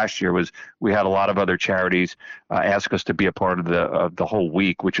tournament last year was we had a lot of other charities ask us to be a part of the whole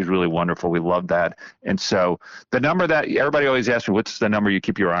week, which is really wonderful. We love that. And so the number that everybody always asks me, what's the number you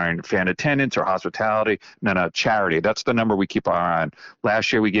keep your eye on? Fan attendance or hospitality? No, charity. That's the number we keep our eye on.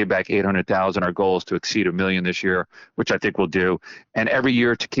 Last year we gave back $800,000. Our goal is to exceed $1 million this year, which I think we'll do. And every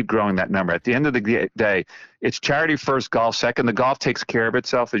year to keep growing that number. At the end of the day, it's charity first, golf second. The golf takes care of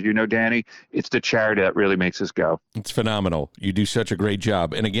itself, as you know, Danny. It's the charity that really makes us go. It's phenomenal. You do such a great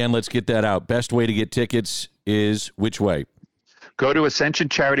job. And again, let's get that out. Best way to get tickets is which way? Go to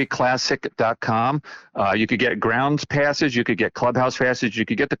AscensionCharityClassic.com. You could get grounds passes. You could get clubhouse passes. You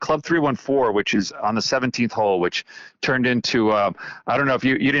could get the Club 314, which is on the 17th hole, which turned into, I don't know if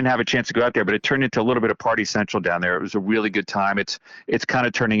you didn't have a chance to go out there, but it turned into a little bit of Party Central down there. It was a really good time. It's kind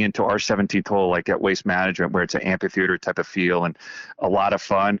of turning into our 17th hole, like at Waste Management, where it's an amphitheater type of feel and a lot of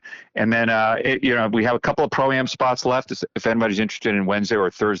fun. And then, we have a couple of Pro-Am spots left if anybody's interested in Wednesday or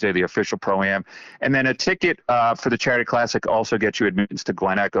Thursday, the official Pro-Am. And then a ticket for the Charity Classic also gets you admittance to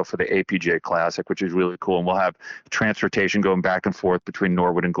Glen Echo for the APJ Classic, which is really cool. And we'll have transportation going back and forth between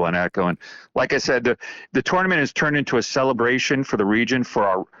Norwood and Glen Echo. And like I said, the tournament has turned into a celebration for the region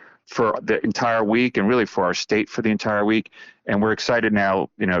for the entire week and really for our state for the entire week. And we're excited now,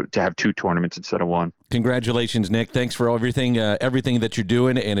 to have 2 tournaments instead of 1. Congratulations, Nick. Thanks for everything that you're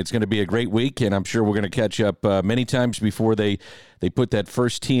doing, and it's going to be a great week, and I'm sure we're going to catch up many times before they put that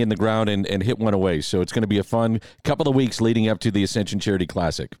first tee in the ground and hit one away. So it's going to be a fun couple of weeks leading up to the Ascension Charity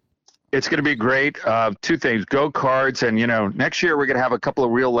Classic. It's going to be great. 2 things, go-karts, and, next year we're going to have a couple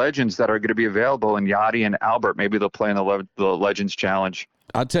of real legends that are going to be available, and Yachty and Albert. Maybe they'll play in the Legends Challenge.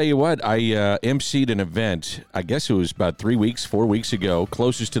 I'll tell you what, I emceed an event, I guess it was about 4 weeks ago,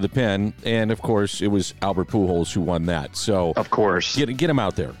 closest to the Pen, and of course it was Albert Pujols who won that. So of course, get him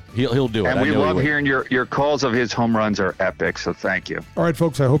out there. He'll do it. And we love hearing your calls of his home runs are epic. So thank you. All right,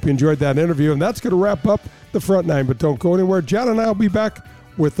 folks, I hope you enjoyed that interview, and that's going to wrap up the front 9. But don't go anywhere. John and I will be back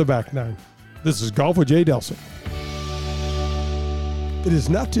with the back 9. This is Golf with Jay Delsing. It is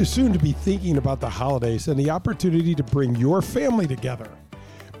not too soon to be thinking about the holidays and the opportunity to bring your family together.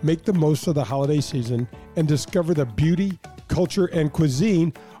 Make the most of the holiday season and discover the beauty, culture, and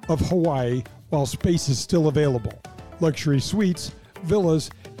cuisine of Hawaii while space is still available. Luxury suites, villas,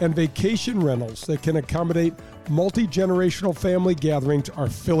 and vacation rentals that can accommodate multi-generational family gatherings are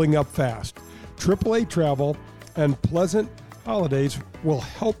filling up fast. AAA Travel and Pleasant Holidays will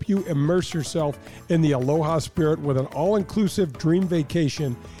help you immerse yourself in the Aloha spirit with an all-inclusive dream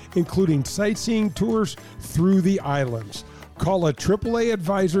vacation, including sightseeing tours through the islands. Call a AAA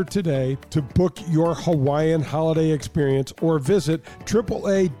advisor today to book your Hawaiian holiday experience or visit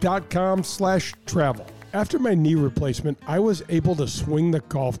AAA.com/travel. After my knee replacement, I was able to swing the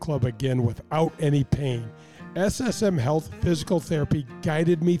golf club again without any pain. SSM Health Physical Therapy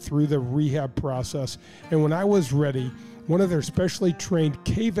guided me through the rehab process, and when I was ready, one of their specially trained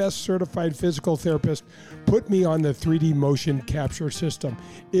KVES certified physical therapists put me on the 3D motion capture system.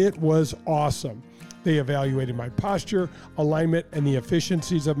 It was awesome. They evaluated my posture, alignment, and the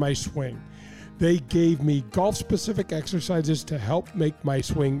efficiencies of my swing. They gave me golf-specific exercises to help make my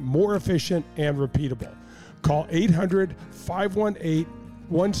swing more efficient and repeatable. Call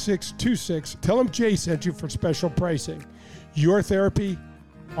 800-518-1626. Tell them Jay sent you for special pricing. Your therapy,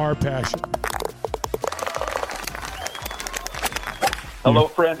 our passion. Hello,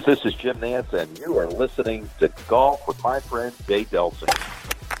 friends. This is Jim Nance, and you are listening to Golf with my friend Jay Delsing.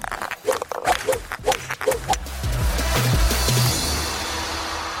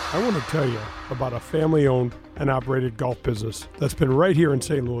 I want to tell you about a family-owned and operated golf business that's been right here in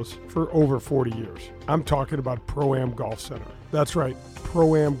St. Louis for over 40 years. I'm talking about Pro-Am Golf Center. That's right,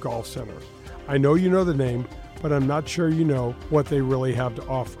 Pro-Am Golf Center. I know you know the name, but I'm not sure you know what they really have to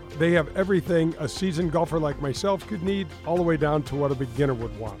offer. They have everything a seasoned golfer like myself could need, all the way down to what a beginner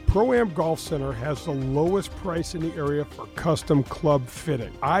would want. Pro-Am Golf Center has the lowest price in the area for custom club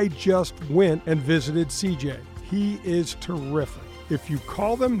fitting. I just went and visited CJ. He is terrific. If you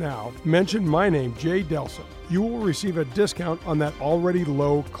call them now, mention my name, Jay Delsing, you will receive a discount on that already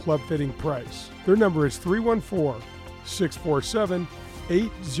low club fitting price. Their number is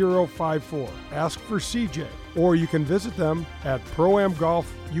 314-647-8054. Ask for CJ, or you can visit them at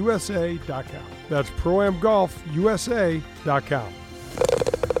ProAmGolfUSA.com. That's ProAmGolfUSA.com.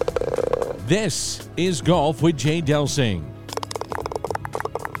 This is Golf with Jay Delsing.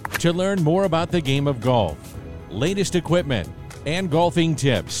 To learn more about the game of golf, latest equipment, and golfing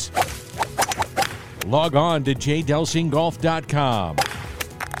tips, log on to jdelsinggolf.com.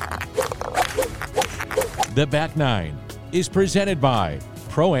 The Back Nine is presented by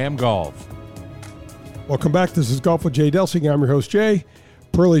Pro-Am Golf. Welcome back. This is Golf with Jay Delsing. I'm your host, Jay.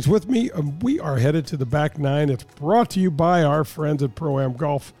 Pearlie's with me. We are headed to the Back Nine. It's brought to you by our friends at Pro-Am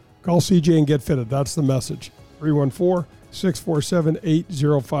Golf. Call CJ and get fitted. That's the message.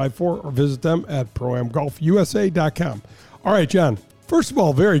 314-647-8054 or visit them at proamgolfusa.com. All right, John. First of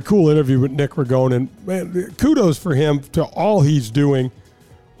all, very cool interview with Nick Ragone. And man, kudos for him to all he's doing,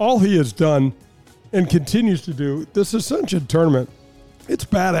 all he has done and continues to do. This Ascension tournament, it's a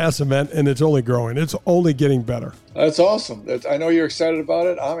badass event, and it's only growing. It's only getting better. That's awesome. I know you're excited about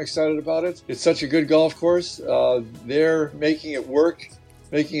it. I'm excited about it. It's such a good golf course. They're making it work,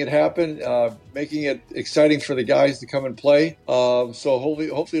 making it happen, making it exciting for the guys to come and play. So hopefully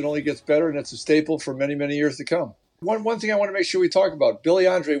it only gets better, and it's a staple for many, many years to come. One thing I want to make sure we talk about, Billy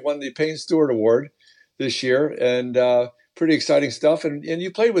Andre won the Payne Stewart Award this year, and pretty exciting stuff. And you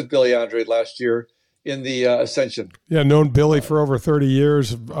played with Billy Andre last year in the Ascension. Yeah, known Billy for over 30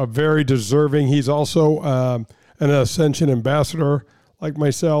 years, very deserving. He's also an Ascension ambassador like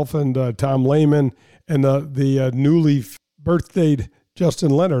myself and Tom Lehman, and the newly birthdayed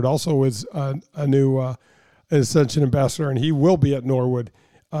Justin Leonard also is a new Ascension ambassador, and he will be at Norwood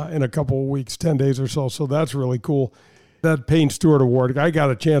in a couple of weeks, 10 days or so. So that's really cool. That Payne Stewart Award, I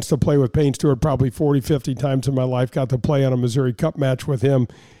got a chance to play with Payne Stewart probably 40, 50 times in my life. Got to play on a Missouri Cup match with him.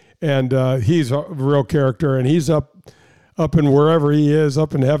 And he's a real character, and he's up in wherever he is,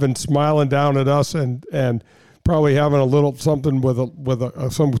 up in heaven, smiling down at us, and probably having a little something with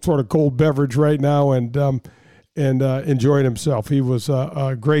some sort of cold beverage right now, and enjoying himself. He was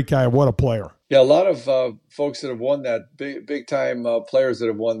a great guy. What a player! Yeah, a lot of folks that have won that big time players that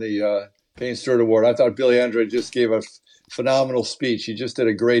have won the Payne Stewart Award. I thought Billy Andre just gave a phenomenal speech. He just did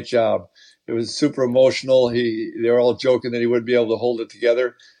a great job. It was super emotional. They were all joking that he wouldn't be able to hold it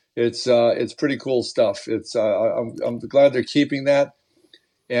together. It's pretty cool stuff. I'm glad they're keeping that,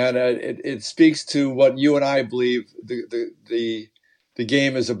 and it speaks to what you and I believe the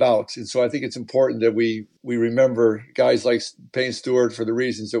game is about. And so I think it's important that we remember guys like Payne Stewart for the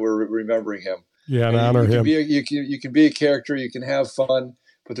reasons that we're remembering him. Yeah, and honor him. You can be a character, you can have fun,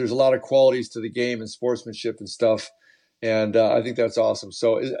 but there's a lot of qualities to the game and sportsmanship and stuff. And I think that's awesome.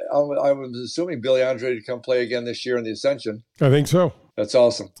 So I was assuming Billy Andre to come play again this year in the Ascension. I think so. That's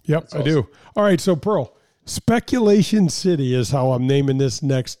awesome. Yep, that's I awesome. do. All right, so Pearl, Speculation City is how I'm naming this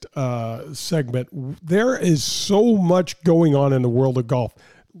next segment. There is so much going on in the world of golf.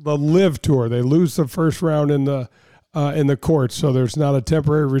 The LIV Tour, they lose the first round in the courts, so there's not a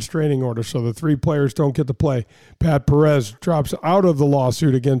temporary restraining order, so the 3 players don't get to play. Pat Perez drops out of the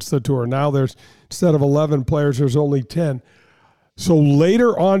lawsuit against the tour. Now there's, instead of 11 players, there's only 10. So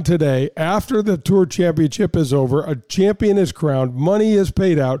later on today, after the Tour Championship is over, a champion is crowned, money is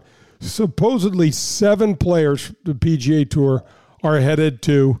paid out. Supposedly 7 players, the PGA Tour, are headed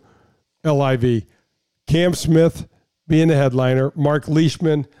to LIV. Cam Smith being the headliner, Mark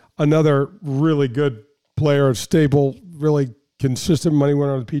Leishman, another really good player, stable, really consistent money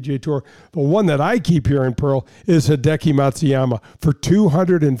winner on the PGA Tour. The one that I keep hearing, Pearl, is Hideki Matsuyama for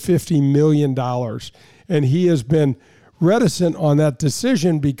 $250 million. And he has been reticent on that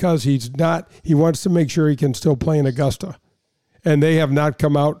decision because he wants to make sure he can still play in Augusta. And they have not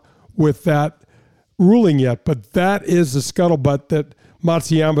come out with that ruling yet. But that is the scuttlebutt that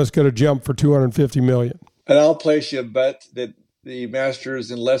Matsuyama is going to jump for $250 million. And I'll place you a bet that the Masters,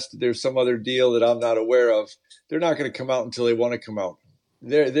 unless there's some other deal that I'm not aware of, they're not going to come out until they want to come out.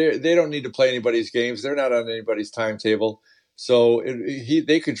 They don't need to play anybody's games. They're not on anybody's timetable. So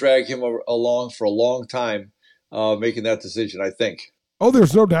they could drag him along for a long time making that decision, I think. Oh,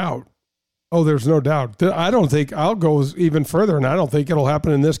 there's no doubt. I don't think I'll go even further, and I don't think it'll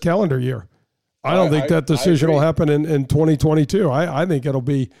happen in this calendar year. I don't think that decision will happen in 2022. I think it'll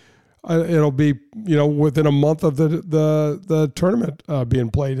be within a month of the tournament being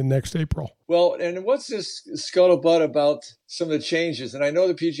played in next April. Well, and what's this scuttlebutt about some of the changes? And I know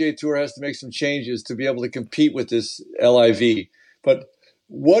the PGA Tour has to make some changes to be able to compete with this LIV. But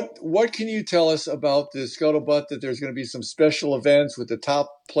what can you tell us about the scuttlebutt that there's going to be some special events with the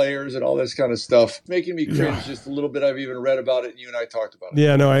top players and all this kind of stuff? Making me cringe just a little bit. I've even read about it, and you and I talked about it.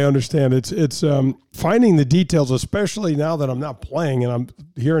 Yeah, no, I understand. It's finding the details, especially now that I'm not playing and I'm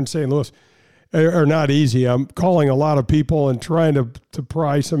here in St. Louis, are not easy. I'm calling a lot of people and trying to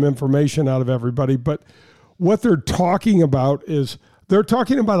pry some information out of everybody. But what they're talking about is They're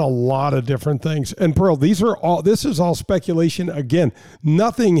talking about a lot of different things. And Pearl, this is all speculation. Again,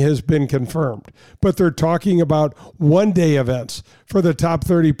 nothing has been confirmed, but they're talking about one-day events for the top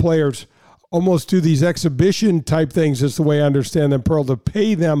 30 players, almost do these exhibition type things is the way I understand them, Pearl, to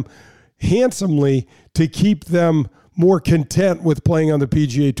pay them handsomely to keep them more content with playing on the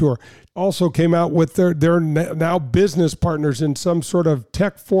PGA Tour. Also came out with their now business partners in some sort of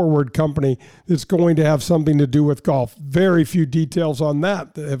tech-forward company that's going to have something to do with golf. Very few details on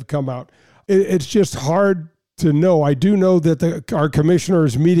that have come out. It's just hard to know. I do know that our commissioner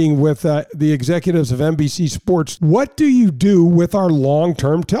is meeting with the executives of NBC Sports. What do you do with our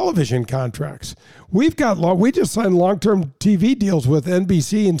long-term television contracts? We just signed long-term TV deals with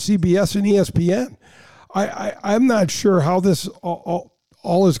NBC and CBS and ESPN. I'm not sure how this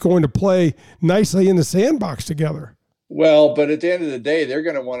all is going to play nicely in the sandbox together. Well, but at the end of the day, they're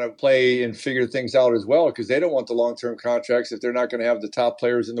going to want to play and figure things out as well, because they don't want the long-term contracts if they're not going to have the top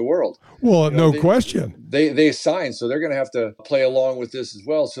players in the world. Well, no question. They sign, so they're going to have to play along with this as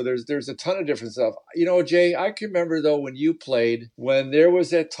well. So there's a ton of different stuff. You know, Jay, I can remember, though, when you played, when there was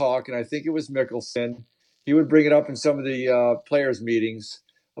that talk, and I think it was Mickelson, he would bring it up in some of the players' meetings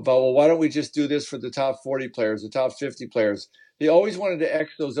about, well, why don't we just do this for the top 40 players, the top 50 players? They always wanted to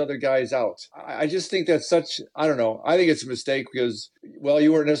X those other guys out. I just think that's I don't know. I think it's a mistake because, well,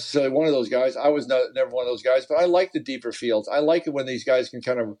 you weren't necessarily one of those guys. I was never one of those guys, but I like the deeper fields. I like it when these guys can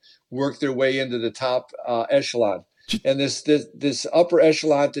kind of work their way into the top echelon. And this upper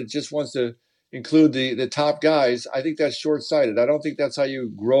echelon that just wants to include the top guys, I think that's short-sighted. I don't think that's how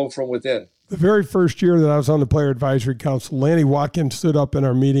you grow from within. The very first year that I was on the Player Advisory Council, Lanny Watkins stood up in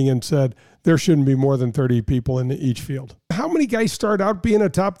our meeting and said there shouldn't be more than 30 people in each field. How many guys start out being a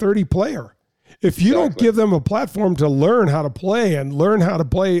top 30 player? If you don't give them a platform to learn how to play and learn how to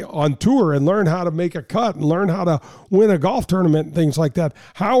play on tour and learn how to make a cut and learn how to win a golf tournament and things like that,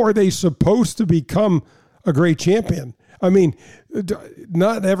 how are they supposed to become a great champion? I mean,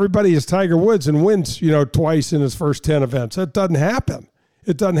 not everybody is Tiger Woods and wins, twice in his first 10 events. That doesn't happen.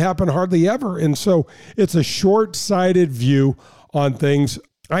 It doesn't happen hardly ever. And so it's a short-sighted view on things.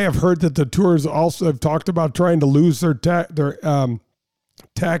 I have heard that the tours also have talked about trying to lose their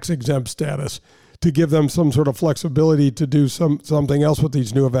tax-exempt status to give them some sort of flexibility to do something else with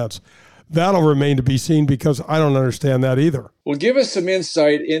these new events. That'll remain to be seen because I don't understand that either. Well, give us some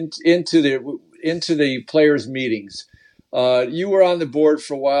insight into the players' meetings. You were on the board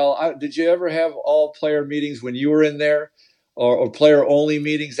for a while. Did you ever have all player meetings when you were in there? Or player-only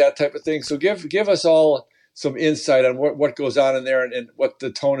meetings, that type of thing. So give us all some insight on what goes on in there and what the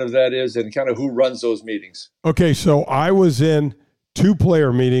tone of that is and kind of who runs those meetings. Okay, so I was in 2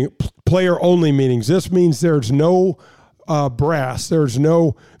 player-only meetings. This means there's no brass, there's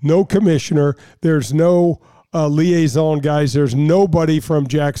no commissioner, there's no liaison guys, there's nobody from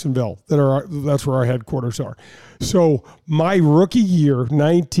Jacksonville. That's where our headquarters are. So my rookie year,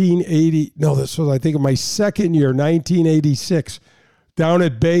 this was, I think, my second year, 1986, down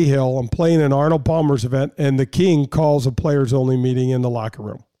at Bay Hill, I'm playing an Arnold Palmer's event, and the King calls a players-only meeting in the locker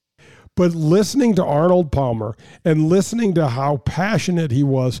room. But listening to Arnold Palmer and listening to how passionate he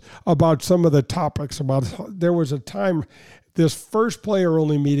was about some of the topics, there was a time, this first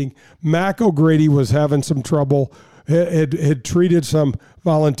player-only meeting, Mac O'Grady was having some trouble, had treated some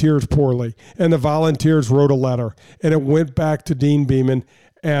volunteers poorly, and the volunteers wrote a letter, and it went back to Dean Beeman,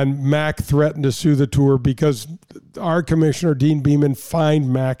 and Mac threatened to sue the tour because our commissioner, Dean Beeman,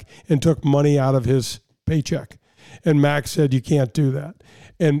 fined Mac and took money out of his paycheck. And Mac said, you can't do that.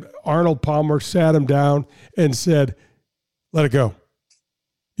 And Arnold Palmer sat him down and said, let it go.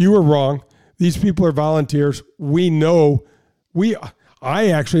 You were wrong. These people are volunteers. We know. I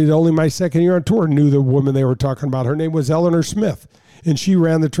actually, only my second year on tour, knew the woman they were talking about. Her name was Eleanor Smith, and she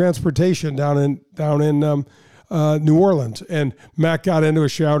ran the transportation down in New Orleans. And Mac got into a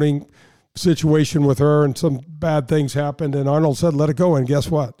shouting situation with her, and some bad things happened. And Arnold said, let it go. And guess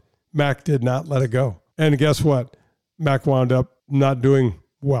what? Mac did not let it go. And guess what? Mac wound up not doing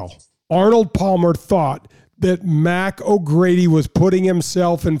well. Arnold Palmer thought that Mac O'Grady was putting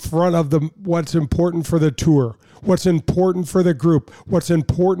himself in front of what's important for the tour, what's important for the group, what's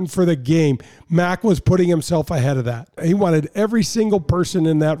important for the game. Mac was putting himself ahead of that. He wanted every single person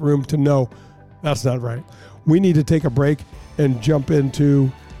in that room to know that's not right. We need to take a break and jump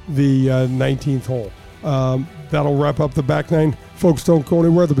into the 19th hole. That'll wrap up the back nine. Folks, don't go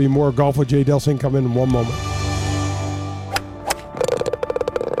anywhere. There'll be more Golf with Jay Delsing coming in one moment.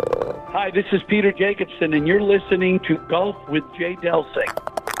 Hi, this is Peter Jacobson, and you're listening to Golf with Jay Delsing.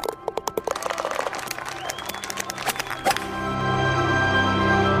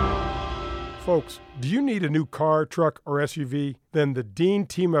 Folks, do you need a new car, truck, or SUV? Then the Dean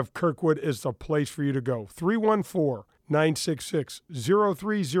team of Kirkwood is the place for you to go.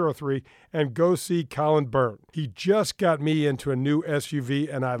 314-966-0303 and go see Colin Byrne. He just got me into a new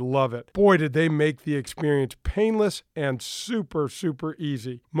SUV and I love it. Boy, did they make the experience painless and super, super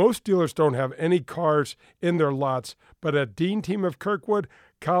easy. Most dealers don't have any cars in their lots, but at Dean team of Kirkwood,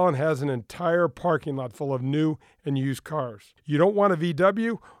 Colin has an entire parking lot full of new and used cars. You don't want a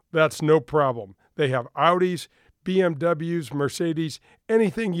VW? That's no problem. They have Audis, BMWs, Mercedes,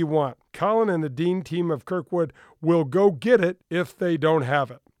 anything you want. Colin and the Dean team of Kirkwood will go get it if they don't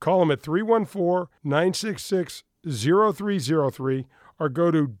have it. Call them at 314-966-0303 or go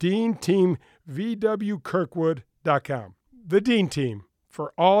to DeanTeamVWKirkwood.com. The Dean Team,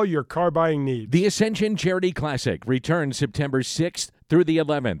 for all your car buying needs. The Ascension Charity Classic returns September 6th through the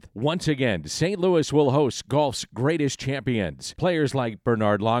 11th. Once again, St. Louis will host golf's greatest champions. Players like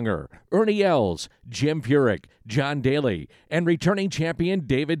Bernard Langer, Ernie Els, Jim Furyk, John Daly, and returning champion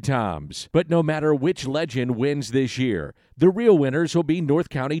David Toms. But no matter which legend wins this year, the real winners will be North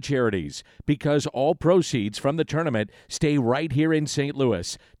County Charities, because all proceeds from the tournament stay right here in St.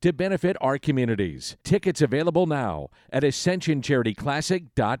 Louis to benefit our communities. Tickets available now at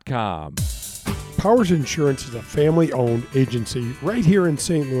AscensionCharityClassic.com. Powers Insurance is a family-owned agency right here in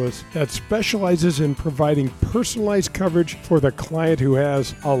St. Louis that specializes in providing personalized coverage for the client who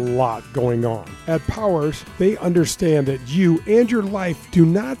has a lot going on. At Powers, they understand that you and your life do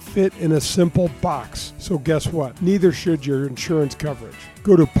not fit in a simple box. So guess what? Neither should your insurance coverage.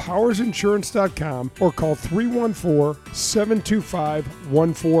 Go to powersinsurance.com or call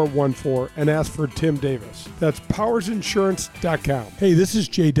 314-725-1414 and ask for Tim Davis. That's powersinsurance.com. Hey, this is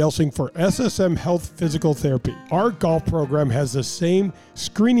Jay Delsing for SSM Health Physical Therapy. Our golf program has the same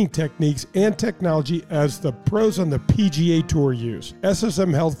screening techniques and technology as the pros on the PGA Tour use.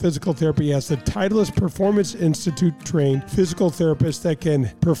 SSM Health Physical Therapy has the Titleist Performance Institute trained physical therapists that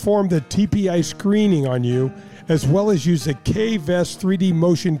can perform the TPI screening on you, as well as use the K-Vest 3D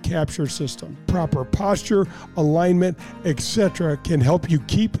motion capture system. Proper posture, alignment, etc. can help you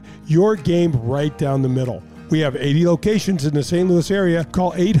keep your game right down the middle. We have 80 locations in the St. Louis area.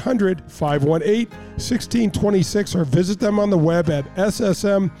 Call 800-518-1626 or visit them on the web at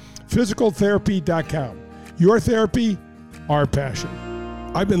ssmphysicaltherapy.com. Your therapy, our passion.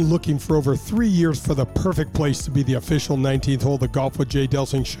 I've been looking for over 3 years for the perfect place to be the official 19th hole of the Golf with Jay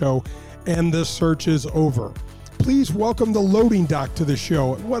Delsing show, and the search is over. Please welcome the Loading Dock to the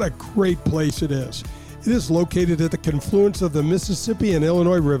show. What a great place it is. It is located at the confluence of the Mississippi and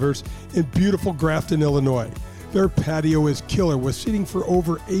Illinois rivers in beautiful Grafton, Illinois. Their patio is killer with seating for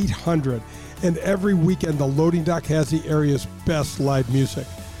over 800, and every weekend the Loading Dock has the area's best live music.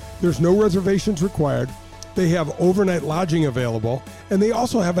 There's no reservations required. They have overnight lodging available, and they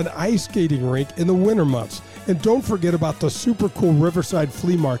also have an ice skating rink in the winter months. And don't forget about the super cool Riverside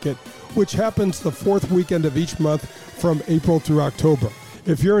Flea Market, which happens the fourth weekend of each month from April through October.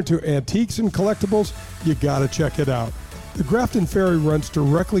 If you're into antiques and collectibles, you gotta check it out. The Grafton Ferry runs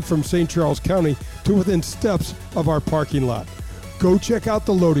directly from St. Charles County to within steps of our parking lot. Go check out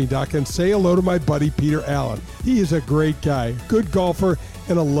the Loading Dock and say hello to my buddy Peter Allen. He is a great guy, good golfer,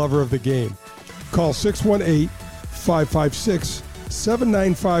 and a lover of the game. Call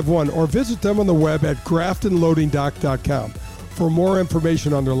 618-556-7951 or visit them on the web at graftonloadingdock.com for more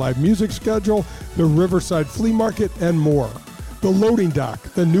information on their live music schedule, the Riverside Flea Market, and more. The Loading Dock,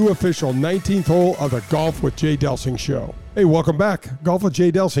 the new official 19th hole of the Golf with Jay Delsing show. Hey, welcome back. Golf with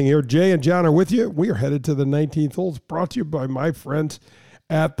Jay Delsing here. Jay and John are with you. We are headed to the 19th hole. It's brought to you by my friends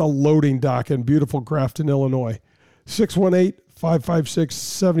at the Loading Dock in beautiful Grafton, Illinois.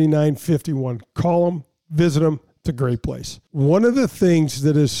 618-556-7951. Call them, visit them. It's a great place. One of the things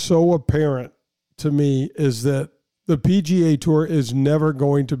that is so apparent to me is that the PGA Tour is never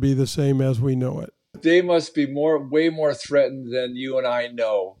going to be the same as we know it. They must be way more threatened than you and I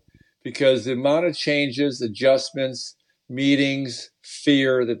know, because the amount of changes, adjustments, meetings,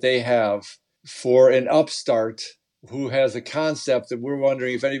 fear that they have for an upstart who has a concept that we're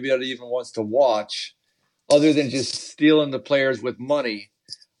wondering if anybody even wants to watch, other than just stealing the players with money.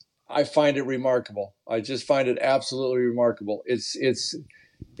 I find it remarkable. I just find it absolutely remarkable. I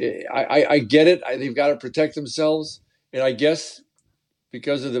get it. They've got to protect themselves. And I guess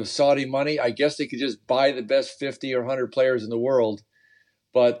because of the Saudi money, I guess they could just buy the best 50 or 100 players in the world.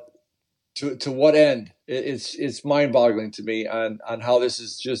 But to what end? It's mind-boggling to me on how this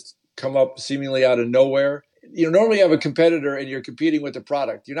has just come up seemingly out of nowhere. You know, normally you have a competitor and you're competing with the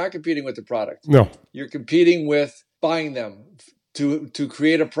product. You're not competing with the product. No. You're competing with buying them to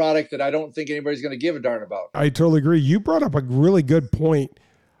create a product that I don't think anybody's going to give a darn about. I totally agree. You brought up a really good point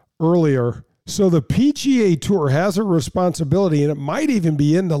earlier So the PGA Tour has a responsibility, and it might even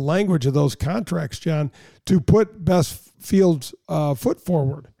be in the language of those contracts, John, to put best field's foot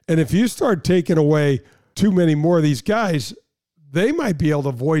forward. And if you start taking away too many more of these guys, they might be able to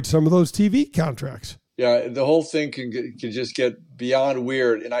avoid some of those TV contracts. Yeah, the whole thing can just get beyond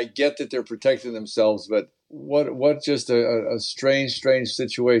weird. And I get that they're protecting themselves, but what just a strange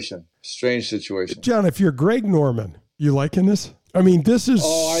situation. Strange situation. John, if you're Greg Norman, you liking this? I mean, this is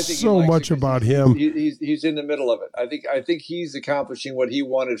so much about him. He's in the middle of it. I think he's accomplishing what he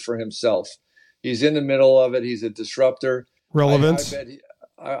wanted for himself. He's in the middle of it. He's a disruptor. Relevance.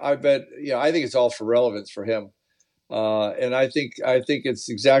 I bet. Yeah, I think it's all for relevance for him. And I think it's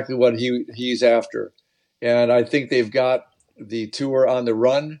exactly what he's after. And I think they've got the tour on the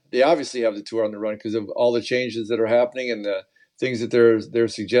run. They obviously have the tour on the run because of all the changes that are happening and the things that they're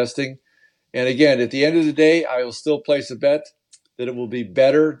suggesting. And again, at the end of the day, I will still place a bet that it will be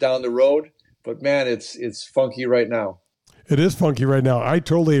better down the road. But man, it's funky right now. It is funky right now. I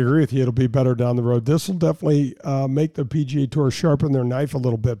totally agree with you. It'll be better down the road. This will definitely make the PGA Tour sharpen their knife a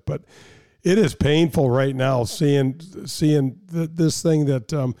little bit, but it is painful right now seeing this thing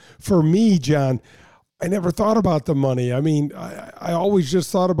that for me, John, I never thought about the money. I mean, I always just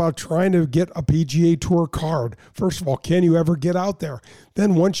thought about trying to get a PGA Tour card. First of all, can you ever get out there?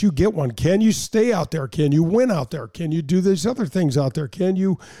 Then once you get one, can you stay out there? Can you win out there? Can you do these other things out there? Can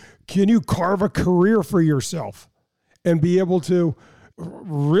you carve a career for yourself and be able to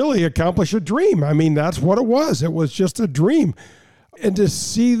really accomplish a dream? I mean, that's what it was. It was just a dream. And to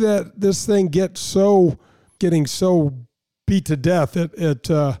see that this thing getting so beat to death,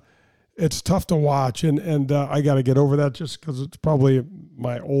 it's tough to watch, and I got to get over that just because it's probably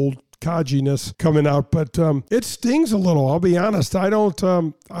my old codginess coming out. But it stings a little. I'll be honest. I don't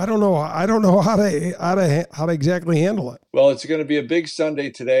know how to exactly handle it. Well, it's going to be a big Sunday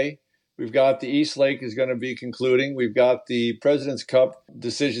today. We've got the East Lake is going to be concluding. We've got the President's Cup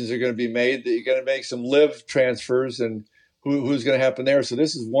decisions are going to be made. You're going to make some live transfers and who's going to happen there. So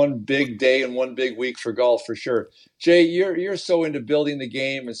this is one big day and one big week for golf for sure. Jay, you're so into building the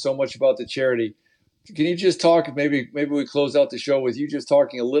game and so much about the charity. Can you just talk, maybe we close out the show with you just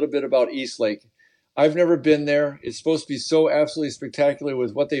talking a little bit about East Lake. I've never been there. It's supposed to be so absolutely spectacular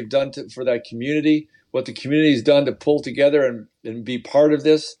with what they've done for that community, what the community's done to pull together and be part of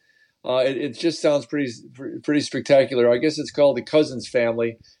this. It just sounds pretty spectacular. I guess it's called the Cousins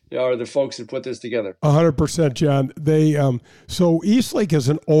family are the folks that put this together. 100%, John. They so East Lake is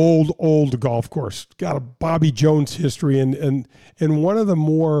an old golf course. Got a Bobby Jones history and one of the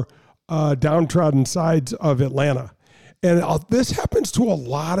more downtrodden sides of Atlanta. And this happens to a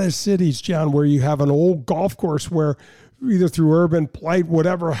lot of cities, John, where you have an old golf course where either through urban blight,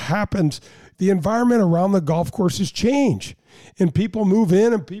 whatever happens, the environment around the golf courses change. And people move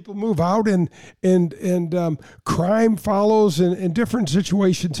in and people move out and crime follows and different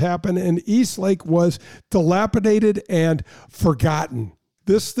situations happen. And East Lake was dilapidated and forgotten.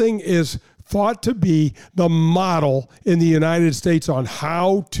 This thing is thought to be the model in the United States on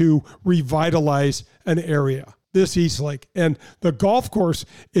how to revitalize an area. This East Lake. And the golf course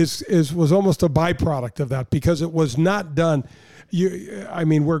was almost a byproduct of that because it was not done.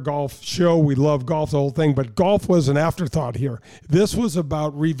 We're a golf show. We love golf, the whole thing, but golf was an afterthought here. This was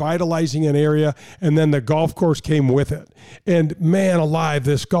about revitalizing an area, and then the golf course came with it. And man alive,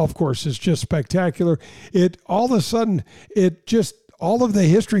 this golf course is just spectacular. All of a sudden, all of the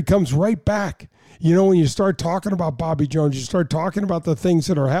history comes right back. You know, when you start talking about Bobby Jones, you start talking about the things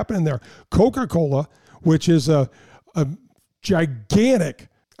that are happening there. Coca-Cola, which is a gigantic,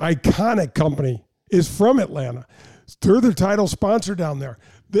 iconic company, is from Atlanta. They're the title sponsor down there.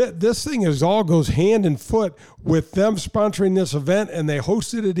 This thing all goes hand in foot with them sponsoring this event, and they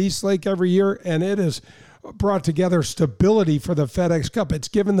host it at East Lake every year, and it has brought together stability for the FedEx Cup. It's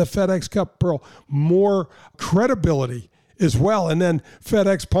given the FedEx Cup, Pearl, more credibility as well. And then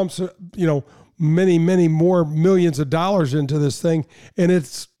FedEx pumps, many, many more millions of dollars into this thing, and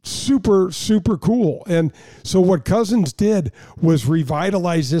it's super, super cool. And so what Cousins did was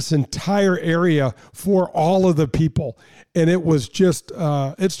revitalize this entire area for all of the people. And it was just,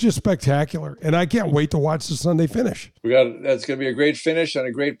 it's just spectacular. And I can't wait to watch the Sunday finish. That's going to be a great finish on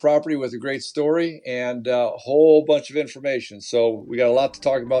a great property with a great story and a whole bunch of information. So we got a lot to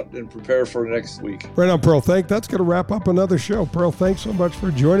talk about and prepare for next week. Right on, Pearl. That's going to wrap up another show. Pearl, thanks so much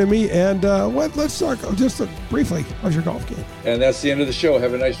for joining me. And let's talk just briefly. How's your golf game? And that's the end of the show.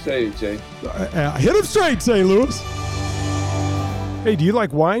 Have a nice day, Jay. Hit him straight, St. Louis. Hey, do you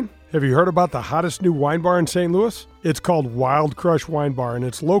like wine? Have you heard about the hottest new wine bar in St. Louis? It's called Wild Crush Wine Bar, and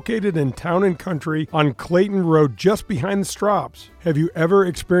it's located in Town & Country on Clayton Road, just behind the Straubs. Have you ever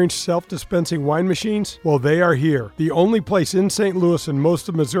experienced self-dispensing wine machines? Well, they are here. The only place in St. Louis and most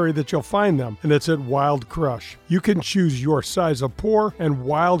of Missouri that you'll find them, and it's at Wild Crush. You can choose your size of pour, and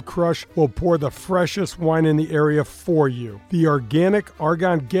Wild Crush will pour the freshest wine in the area for you. The organic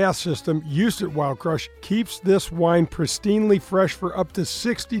argon gas system used at Wild Crush keeps this wine pristinely fresh for up to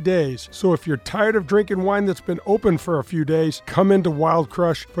 60 days. So if you're tired of drinking wine that's been open for a few days, come into Wild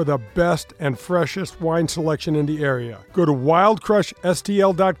Crush for the best and freshest wine selection in the area. Go to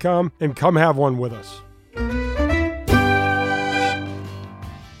wildcrushstl.com and come have one with us.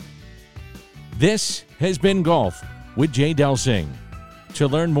 This has been Golf with Jay Delsing. To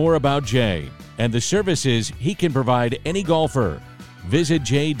learn more about Jay and the services he can provide any golfer, visit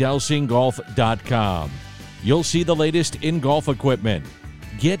jdelsinggolf.com. You'll see the latest in golf equipment,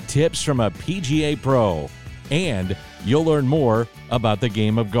 get tips from a PGA pro, and you'll learn more about the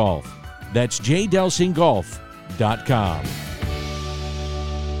game of golf. That's jdelsinggolf.com.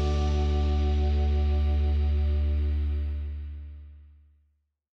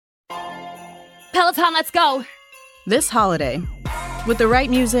 Peloton, let's go! This holiday, with the right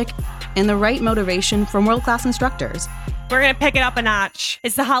music and the right motivation from world-class instructors, We're going to pick it up a notch.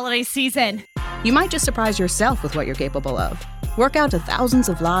 It's the holiday season. you might just surprise yourself with what you're capable of. Work out to thousands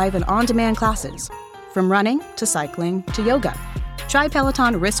of live and on-demand classes, from running to cycling to yoga. Try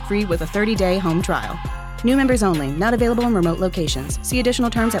Peloton risk-free with a 30-day home trial. New members only, not available in remote locations. See additional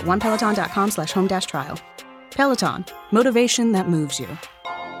terms at onepeloton.com/home-trial. Peloton, motivation that moves you.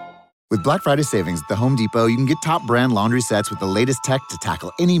 With Black Friday savings at the Home Depot, you can get top brand laundry sets with the latest tech to tackle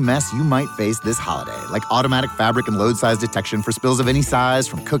any mess you might face this holiday, like automatic fabric and load size detection for spills of any size,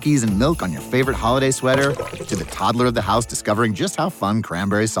 from cookies and milk on your favorite holiday sweater to the toddler of the house discovering just how fun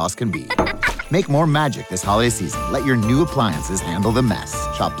cranberry sauce can be. Make more magic this holiday season. Let your new appliances handle the mess.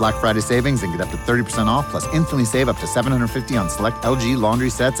 Shop Black Friday savings and get up to 30% off, plus instantly save up to $750 on select LG laundry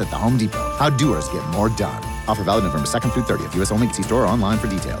sets at the Home Depot. How doers get more done. Offer valid November 2nd through 30th. U.S. only. See store or online for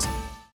details.